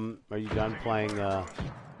 Are you done playing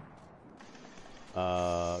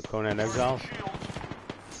Conan Exiles?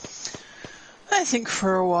 I think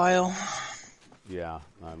for a while. Yeah,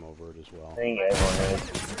 I'm over it as well. I think everyone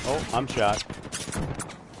is. Oh, I'm shot.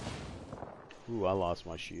 Ooh, I lost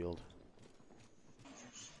my shield.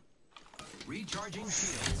 Recharging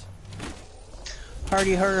shields.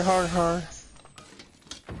 Hardy, hard, hard, hard.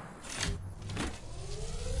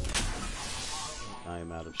 I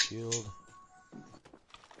am out of shield.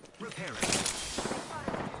 Repairing.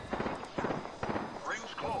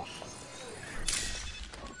 Ring's close.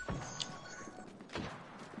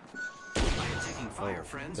 I am taking fire,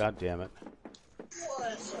 friends. God damn it.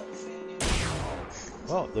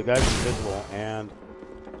 Well, the guy's invisible, and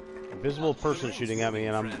invisible person shooting at me,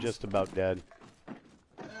 and I'm just about dead.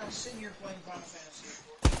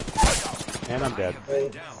 And I'm dead.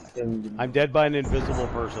 I'm dead by an invisible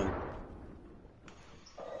person.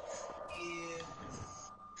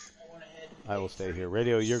 I will stay here.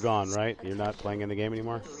 Radio, you're gone, right? You're not playing in the game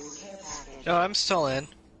anymore? No, I'm still in.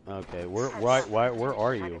 Okay, where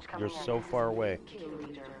are you? You're so far away.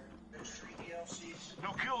 New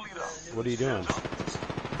kill leader. What are you doing?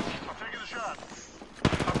 I'm taking a shot.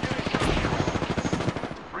 I'm getting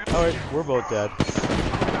shot. Alright, we're both dead.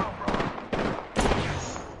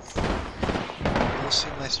 You'll see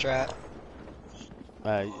my strat.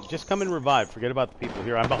 Just come and revive. Forget about the people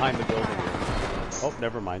here. I'm behind the building here. Oh,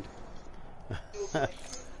 never mind.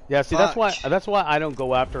 Yeah, see, that's why I don't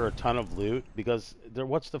go after a ton of loot, because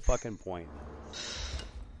what's the fucking point?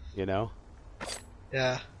 You know?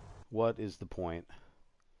 Yeah. What is the point?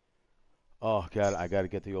 Oh god, I gotta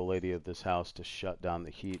get the old lady of this house to shut down the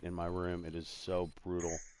heat in my room. It is so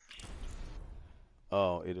brutal.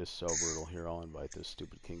 Oh, it is so brutal. Here, I'll invite this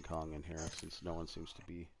stupid King Kong in here, since no one seems to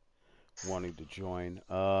be wanting to join.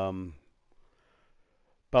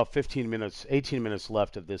 About 15 minutes, 18 minutes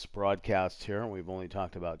left of this broadcast here. We've only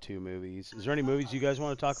talked about 2 movies. Is there any movies you guys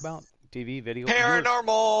want to talk about? TV, video?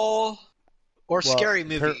 Paranormal! Or Scary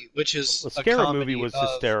Movie, which is a Scary comedy Movie was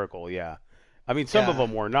hysterical, yeah. I mean, some of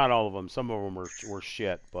them were, not all of them. Some of them were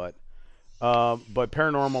shit, but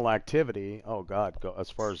Paranormal Activity, oh god, as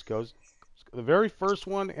far as goes, the very first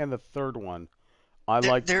one and the third one, I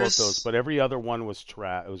liked both those, but every other one was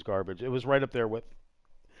trash. It was garbage. It was right up there with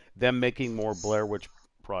them making more Blair Witch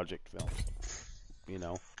Project films, you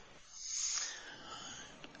know.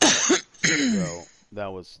 So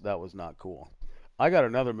that was not cool. I got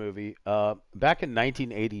another movie back in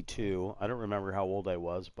 1982. I don't remember how old I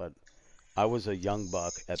was, but I was a young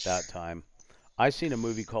buck at that time. I seen a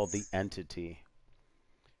movie called The Entity,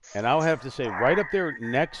 and I'll have to say, right up there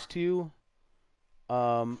next to,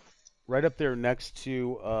 oh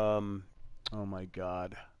my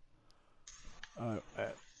god,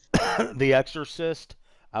 The Exorcist.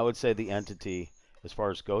 I would say The Entity, as far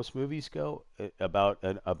as ghost movies go, about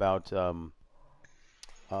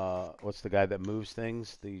what's the guy that moves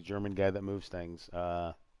things? The German guy that moves things.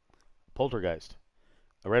 Poltergeist.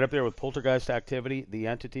 Right up there with Poltergeist Activity. The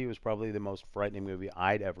Entity was probably the most frightening movie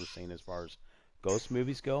I'd ever seen as far as ghost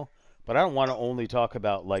movies go. But I don't want to only talk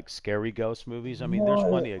about like scary ghost movies. I mean, there's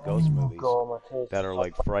plenty of ghost movies that are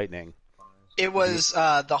like frightening. It was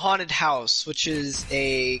The Haunted House, which is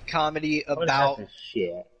a comedy about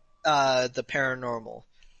the paranormal.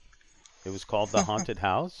 It was called The Haunted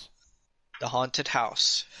House? The Haunted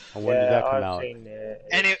House. And when did that come out?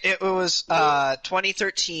 And it was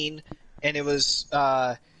 2013, and it was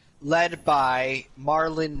led by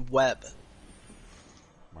Marlon Webb.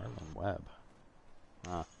 Marlon Webb.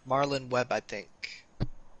 Marlon Webb, I think.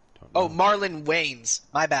 Oh, Marlon Wayans.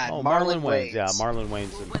 My bad. Oh, Marlon Wayans. Yeah, Marlon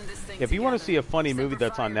Wayans. If you want to see a funny movie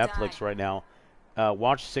that's on Netflix right now,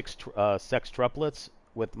 watch Sex Triplets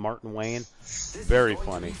with Martin Wayne. Very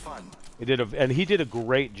funny. And he did a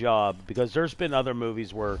great job, because there's been other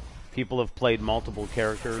movies where people have played multiple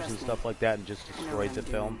characters and stuff like that and just destroyed the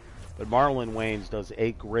film. But Marlon Wayans does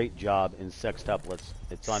a great job in Sex Triplets.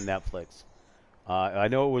 It's on Netflix. I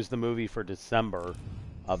know it was the movie for December,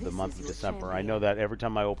 of the month of December. I know that every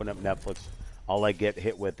time I open up Netflix, all I get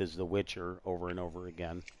hit with is The Witcher over and over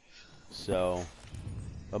again. So,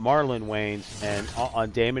 but Marlon Wayans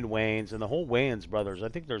and Damon Wayans and the whole Wayans brothers, I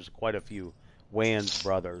think there's quite a few Wayans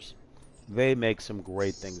brothers. They make some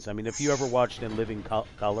great things. I mean, if you ever watched In Living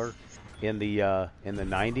Color in the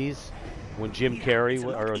 90s, when Jim Carrey,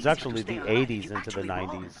 or it was actually the 80s into the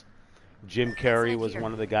 90s. Jim Carrey was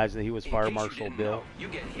one of the guys, and he was Fire Marshal Bill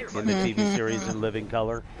in the TV series In Living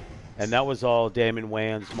Color. And that was all Damon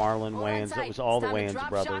Wayans, Marlon Wayans. That was all the Wayans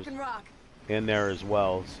brothers in there as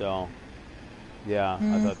well. So, yeah,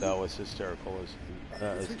 I thought that was hysterical as far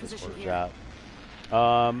as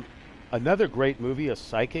that. Another great movie, a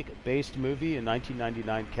psychic-based movie in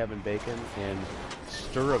 1999, Kevin Bacon in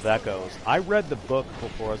Stir of Echoes. I read the book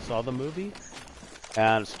before I saw the movie,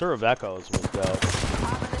 and Stir of Echoes was dope.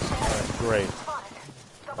 Great.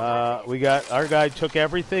 We got our guy took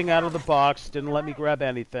everything out of the box, didn't let me grab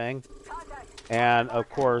anything, and of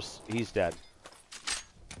course he's dead.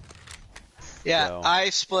 Yeah, So. I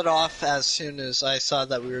split off as soon as I saw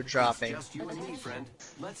that we were dropping. Just you and me, friend.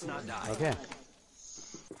 Let's not die. Okay.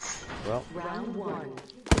 Well. Round one.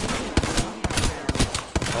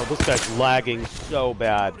 Oh, this guy's lagging so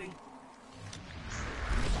bad.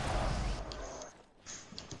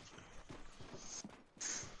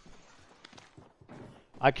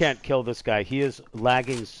 I can't kill this guy. He is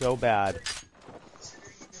lagging so bad.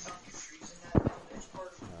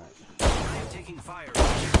 I am taking fire.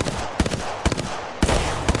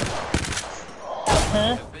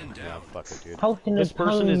 Huh? Yeah, fuck it, dude. How can This a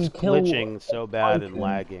person is clone kill glitching so bad and Python?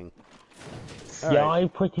 lagging. All Yeah, right. I'm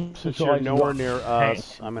pretty Since sure you're I just nowhere got near hacked.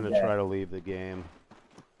 us, I'm gonna Yeah. try to leave the game.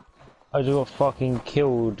 I just got fucking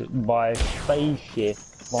killed by a spaceship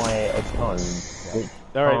by a clone. Which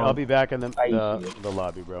All right, I'll can't be back in the save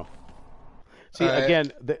lobby, bro. See, All right.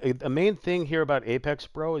 again, the main thing here about Apex,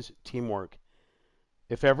 bro, is teamwork.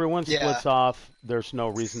 If everyone splits off, there's no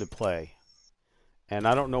reason to play. And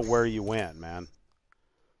I don't know where you went, man.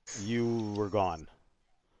 You were gone.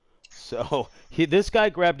 So this guy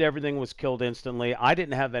grabbed everything, was killed instantly. I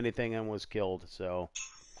didn't have anything and was killed. So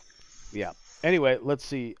yeah. Anyway, let's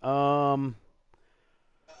see.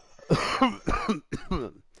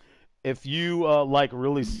 If you like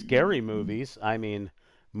really scary movies, I mean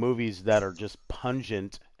movies that are just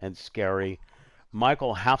pungent and scary,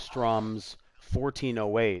 Michael Hafstrom's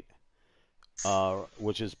 1408,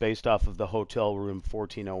 which is based off of the Hotel Room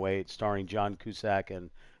 1408, starring John Cusack and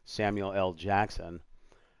Samuel L. Jackson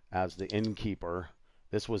as the innkeeper.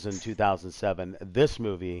 This was in 2007. This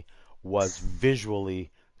movie was visually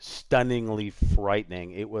stunningly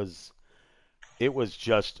frightening. It was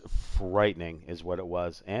just frightening is what it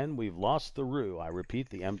was. And we've lost the Roo. I repeat,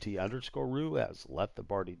 the MT_Roo has left the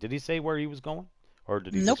party. Did he say where he was going? Or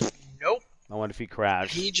did he Nope. just... Nope. I wonder if he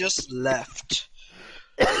crashed. He just left.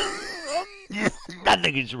 I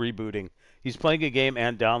think he's rebooting. He's playing a game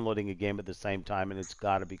and downloading a game at the same time, and it's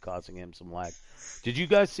got to be causing him some lag. Did you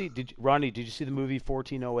guys see? Ronnie? Did you see the movie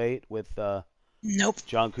 1408 with Nope.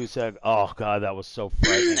 John Cusack? Oh God, that was so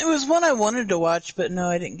frightening. It was one I wanted to watch, but no,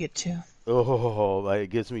 I didn't get to. Oh, it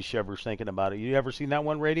gives me shivers thinking about it. You ever seen that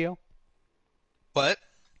one, Radio? What?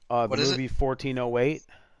 The What is movie 1408,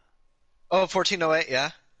 Oh, 1408, yeah.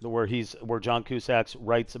 where John Cusack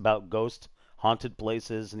writes about ghost haunted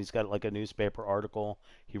places, and he's got like a newspaper article.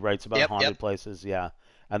 He writes about haunted places, yeah.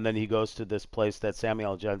 And then he goes to this place that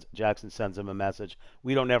Samuel Jackson sends him a message.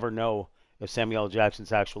 We don't ever know if Samuel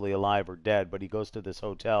Jackson's actually alive or dead, but he goes to this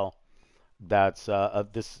hotel that's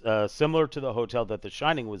similar to the hotel that The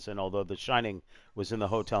Shining was in, although The Shining was in the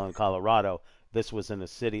hotel in Colorado. This was in a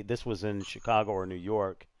city. This was in Chicago or New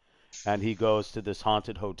York. And he goes to this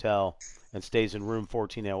haunted hotel and stays in room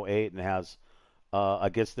 1408 and has, I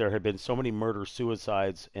guess there had been so many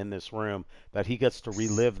murder-suicides in this room that he gets to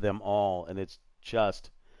relive them all. And it's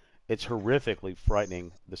horrifically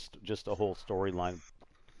frightening, just the whole storyline.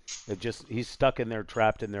 He's stuck in there,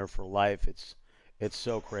 trapped in there for life. It's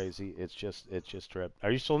so crazy. It's just trip.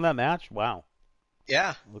 Are you still in that match? Wow.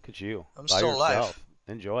 Yeah. Look at you. I'm By still alive. yourself.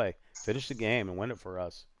 Enjoy. Finish the game and win it for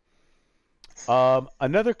us.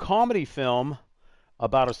 Another comedy film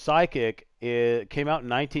about a psychic. It came out in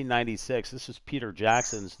 1996. This is Peter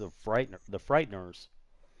Jackson's The Frighteners,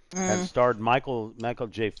 and starred Michael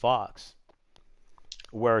J. Fox.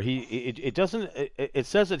 Where it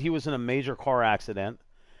says that he was in a major car accident,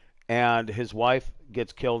 and his wife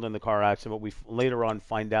gets killed in the car accident. But we later on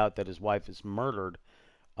find out that his wife is murdered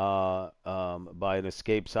by an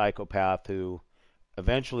escaped psychopath who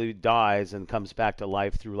eventually dies and comes back to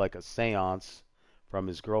life through like a seance from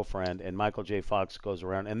his girlfriend. And Michael J. Fox goes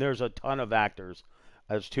around, and there's a ton of actors.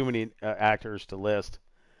 There's too many actors to list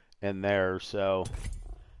in there, so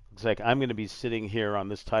looks like I'm going to be sitting here on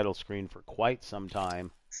this title screen for quite some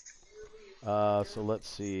time. So let's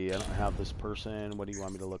see. I don't have this person. What do you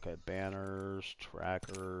want me to look at? Banners,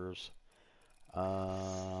 trackers.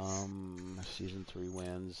 Season 3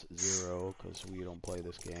 wins 0 because we don't play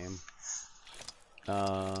this game.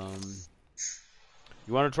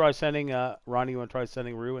 You want to try sending Ronnie? You want to try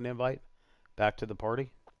sending Rue an invite back to the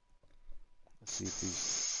party? Let's see if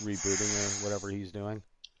he's rebooting or whatever he's doing.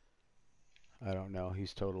 I don't know.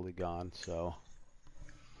 He's totally gone. So,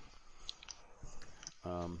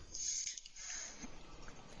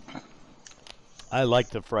 I like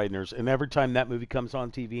The Frighteners, and every time that movie comes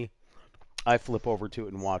on TV, I flip over to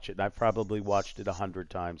it and watch it. And I've probably watched it 100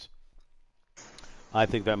 times. I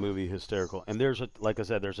think that movie is hysterical. And like I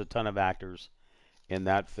said, there's a ton of actors in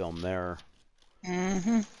that film there.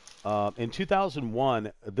 In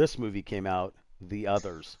 2001, this movie came out, The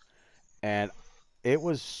Others, and it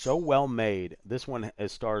was so well made. This one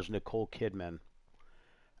stars Nicole Kidman,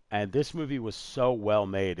 and this movie was so well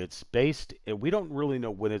made. It's based. We don't really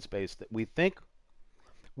know when it's based. We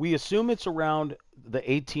assume it's around the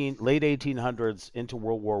late 1800s into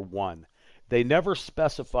World War One. They never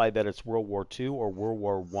specify that it's World War Two or World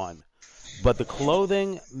War One, but the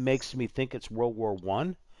clothing makes me think it's World War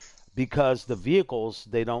One because the vehicles,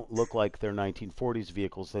 they don't look like they're 1940s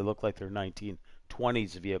vehicles. They look like they're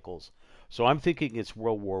 1920s vehicles. So I'm thinking it's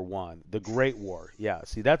World War One, the Great War. Yeah,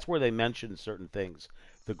 see, that's where they mention certain things,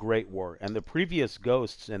 the Great War, and the previous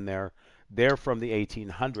ghosts in there, they're from the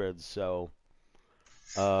 1800s. So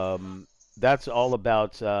that's all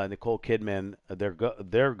about Nicole Kidman.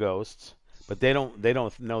 They're ghosts, but they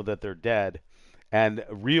don't know that they're dead. And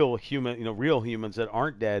real humans that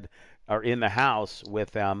aren't dead are in the house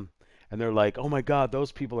with them, and they're like, "Oh my God,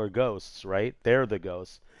 those people are ghosts, right? They're the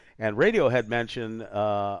ghosts." And Radiohead mentioned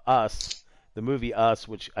Us, the movie Us,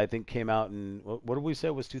 which I think came out in what did we say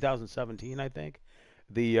it was 2017? I think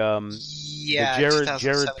the Yeah, Jared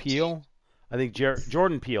 2017. Peele, I think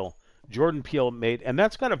Jordan Peele. Jordan Peele made, and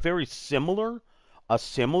that's got a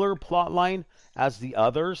similar plot line as The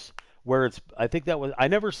Others, where I think I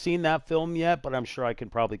never seen that film yet, but I'm sure I can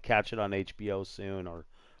probably catch it on HBO soon, or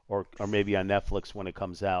maybe on Netflix when it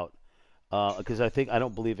comes out. Because I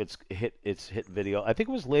don't believe it's hit video. I think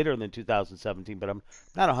it was later than 2017, but I'm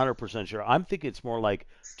not 100% sure. I'm thinking it's more like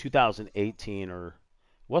 2018 or it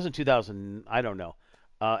wasn't 2000. I don't know.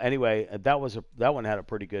 Anyway, that one had a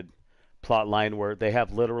pretty good plot line where they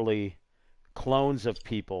have literally clones of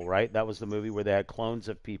people, right? That was the movie where they had clones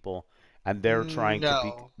of people, and they're trying to be.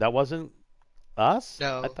 No, That wasn't Us.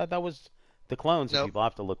 I no, thought that was the clones of nope. people. I will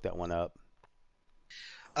have to look that one up.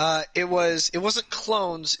 It wasn't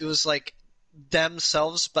clones. It was like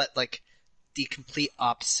themselves, but like the complete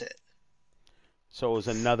opposite. So it was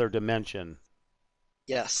another dimension.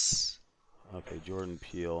 Yes. Okay, Jordan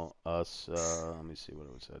Peele, Us. Let me see what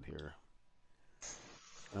it said here.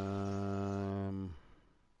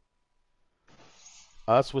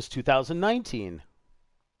 Us was 2019.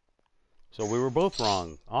 So we were both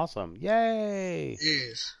wrong. Awesome. Yay!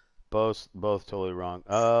 Yes. Both totally wrong.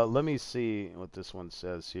 Let me see what this one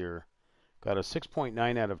says here. Got a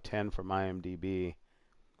 6.9 out of 10 from IMDb.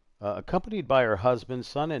 Accompanied by her husband,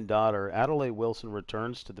 son, and daughter, Adelaide Wilson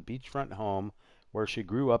returns to the beachfront home where she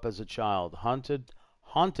grew up as a child,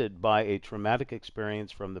 haunted by a traumatic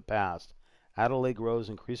experience from the past. Adelaide grows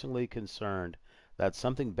increasingly concerned that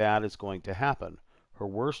something bad is going to happen. Her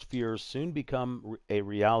worst fears soon become a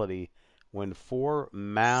reality when four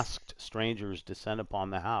masked strangers descend upon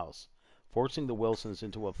the house, forcing the Wilsons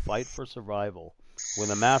into a fight for survival. When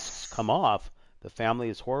the masks come off, the family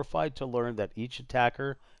is horrified to learn that each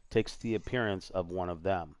attacker takes the appearance of one of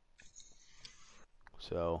them.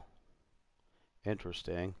 So,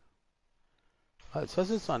 interesting. It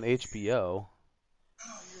says it's on HBO.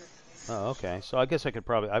 Oh, okay. So I guess I could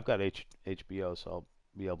probably. I've got HBO, so I'll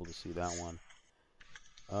be able to see that one.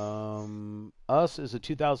 Us is a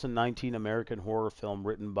 2019 American horror film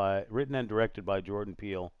written and directed by Jordan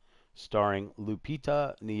Peele, starring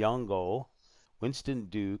Lupita Nyong'o, Winston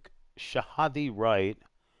Duke, Shahadi Wright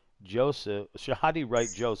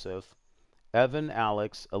Joseph, Evan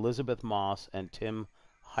Alex, Elizabeth Moss, and Tim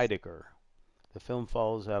Heidecker. The film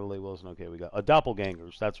follows Adelaide Wilson. Okay, we got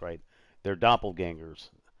doppelgangers. That's right. They're doppelgangers.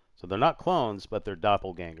 So they're not clones, but they're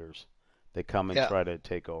doppelgangers. They come and Yeah. try to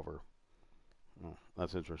take over. Oh,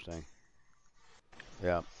 that's interesting.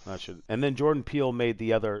 Yeah, that should. And then Jordan Peele made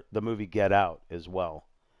the movie Get Out as well.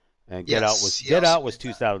 And Get Out Yes. was He Get also Out was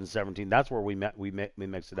did that. 2017. That's where we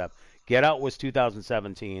mixed it up. Get Out was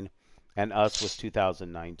 2017, and Us was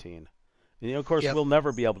 2019. And of course, Yep. we'll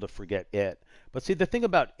never be able to forget It. But see, the thing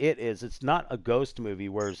about It is, it's not a ghost movie,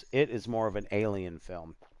 whereas It is more of an alien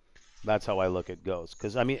film. That's how I look at Ghost.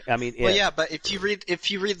 Because I mean, Well, It. yeah, but if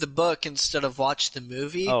you read the book instead of watch the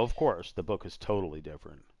movie, Oh, of course, the book is totally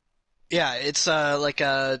different. yeah, it's like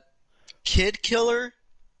a kid killer.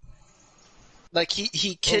 Like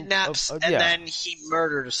he kidnaps and yeah. then he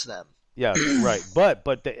murders them. Yes, right.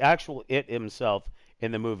 But the actual It himself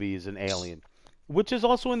in the movie is an alien, which is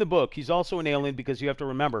also in the book. He's also an alien because you have to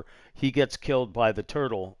remember he gets killed by the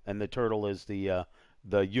turtle, and the turtle is the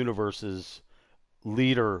universe's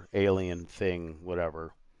leader alien thing,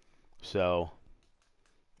 whatever. So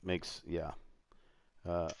makes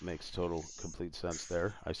makes total complete sense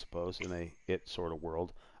there, I suppose, in a It sort of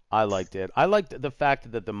world. I liked it. I liked the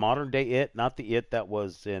fact that the modern day It, not the It that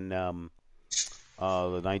was in the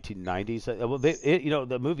 1990s. Well,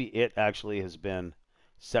 the movie It actually has been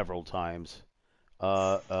several times.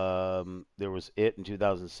 There was It in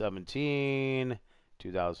 2017,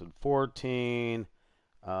 2014,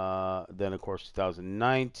 then of course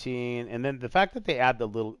 2019, and then the fact that they add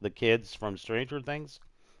the kids from Stranger Things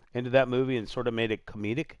into that movie and sort of made it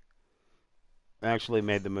comedic actually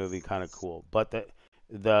made the movie kind of cool. But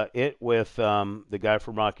the It with the guy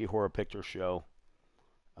from Rocky Horror Picture Show,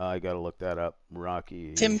 I gotta look that up.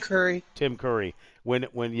 Rocky. Tim Curry. Tim Curry.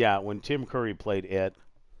 When Tim Curry played It,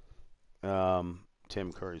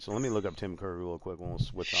 Tim Curry. So let me look up Tim Curry real quick. We'll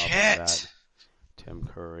switch off of that. Tim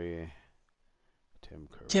Curry.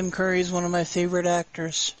 Tim Curry is one of my favorite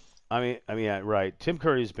actors. I mean, yeah, right. Tim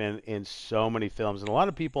Curry's been in so many films, and a lot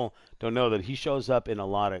of people don't know that he shows up in a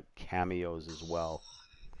lot of cameos as well.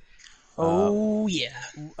 Oh, yeah.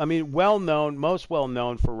 I mean, most well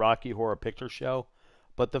known for Rocky Horror Picture Show,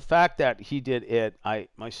 but the fact that he did It,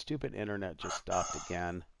 my stupid internet just stopped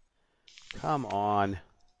again. Come on.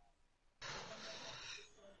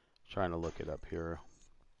 Trying to look it up here.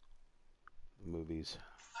 Movies.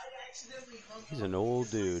 He's an old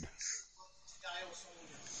dude.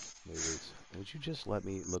 Movies. Would you just let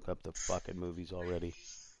me look up the fucking movies already?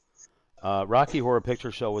 Rocky Horror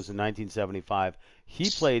Picture Show was in 1975.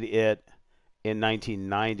 He played It in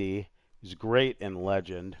 1990. He's great in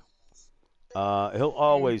Legend. He'll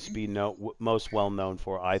always be most well known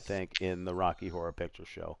for, I think, in the Rocky Horror Picture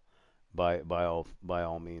Show, by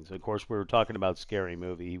all means. Of course, we were talking about Scary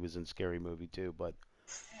Movie. He was in Scary Movie too, but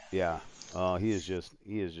yeah, he is just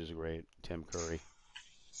great, Tim Curry.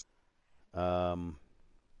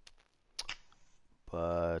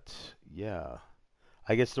 But yeah,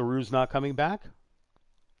 I guess the Rue's not coming back.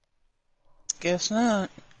 Guess not.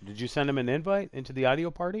 Did you send him an invite into the audio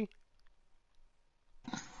party?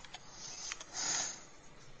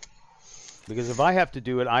 Because if I have to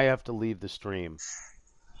do it, I have to leave the stream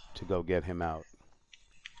to go get him out.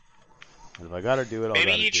 And if I gotta do it,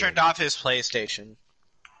 maybe he turned off his PlayStation.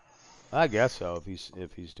 I guess so.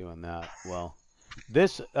 If he's doing that, well,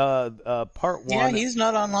 this part one. Yeah, he's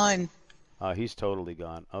not online. He's totally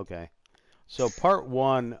gone. Okay, so part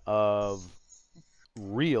one of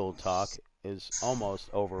Real Talk is almost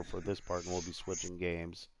over for this part, and we'll be switching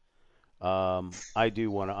games. I do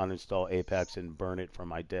want to uninstall Apex and burn it from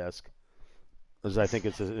my disk, because I think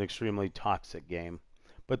it's an extremely toxic game.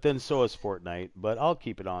 But then so is Fortnite. But I'll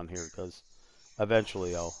keep it on here because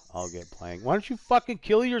eventually I'll get playing. Why don't you fucking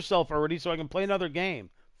kill yourself already so I can play another game?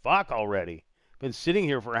 Fuck already. Been sitting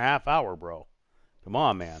here for a half hour, bro. Come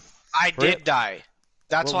on, man. I did die.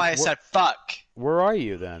 That's why I said fuck. Where are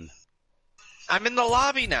you then? I'm in the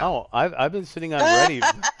lobby now. Oh, I've been sitting on ready.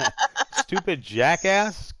 Stupid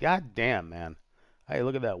jackass. God damn, man. Hey,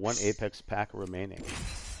 look at that. One Apex pack remaining.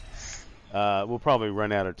 We'll probably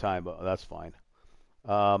run out of time, but that's fine.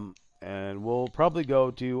 And we'll probably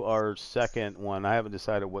go to our second one. I haven't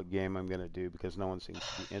decided what game I'm going to do because no one seems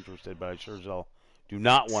to be interested, but I sure as hell do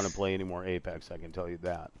not want to play any more Apex, I can tell you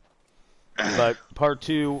that. But part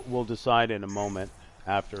two we'll decide in a moment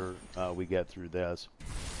after we get through this.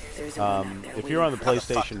 If you're on the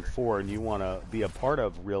PlayStation 4 and you want to be a part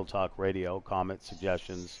of Real Talk Radio, comment,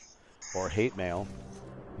 suggestions, or hate mail,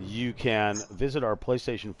 you can visit our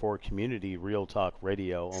PlayStation 4 community, Real Talk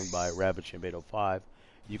Radio, owned by RabbitChimp805.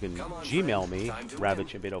 You can Gmail me,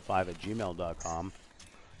 rabbitchimp805@gmail.com.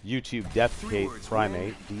 YouTube Defcate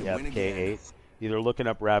Primate, DFK8. Either looking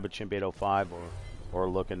up RabbitChimp805 or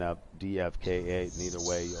looking up DFK8, and either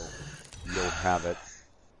way you'll have it.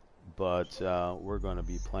 But we're going to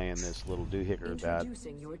be playing this little doohickey that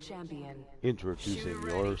introducing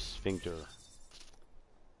your sphincter.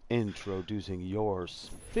 Introducing your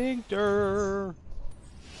sphincter.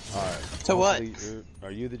 Alright. So what?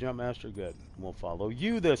 Are you the jump master? Good. We'll follow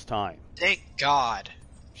you this time. Thank God.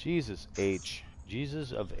 Jesus H.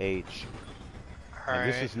 Jesus of H. Alright.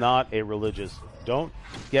 This is not a religious. Don't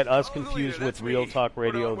get us confused with Real Talk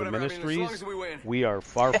Radio, the ministries. We are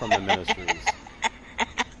far from the ministries.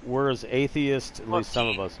 We're as atheists, at least some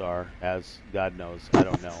of us are, as God knows. I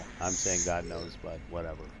don't know. I'm saying God knows, but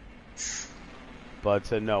whatever.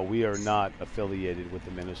 But no, we are not affiliated with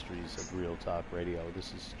the ministries of Real Talk Radio.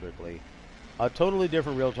 This is strictly a totally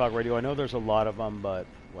different Real Talk Radio. I know there's a lot of them, but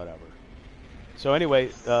whatever. So anyway,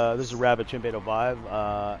 this is Rabbit Chimp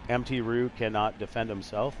 805. MT Roo cannot defend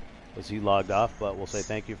himself as he logged off, but we'll say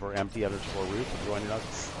thank you for MT_Roo for joining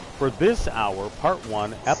us for this hour, part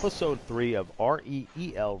 1, episode 3 of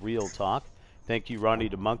REEL Real Talk. Thank you, Ronnie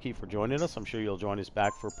the Monkey, for joining us. I'm sure you'll join us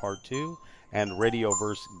back for part 2. And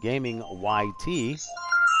Radioverse Gaming YT.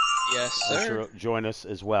 Yes, sir. I'm sure join us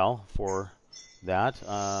as well for that.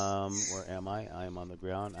 Where am I? I am on the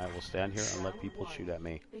ground. I will stand here and let people shoot at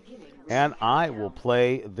me. And I will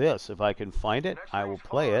play this. If I can find it, I will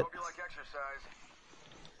play it.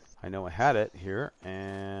 I know I had it here.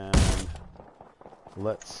 And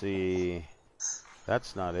let's see.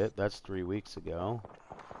 That's not it. That's 3 weeks ago.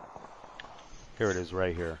 Here it is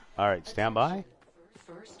right here. All right, stand by.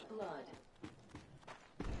 First blood.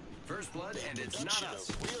 First blood, and it's not us.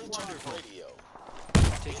 Real Talk Wonderful. Radio.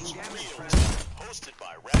 Taking It's damage, Real friend. Talk, hosted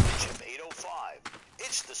by Rabbit Chimp 805.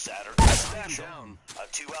 It's the Saturday Special, Down. a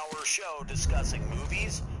 2-hour show discussing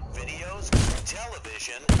movies, videos,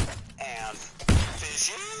 television, and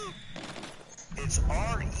fishing. It's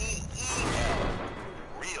REEL,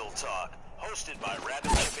 Real Talk, hosted by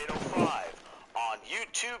Rabbit Chimp 805 on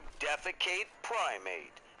YouTube Defecate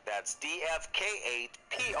Primate. That's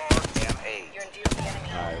DFK8PRM8. You're in view of the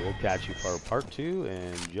enemy. All right, we'll catch you for part 2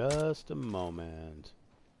 in just a moment.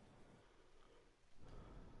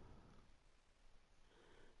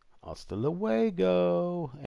 Hasta luego.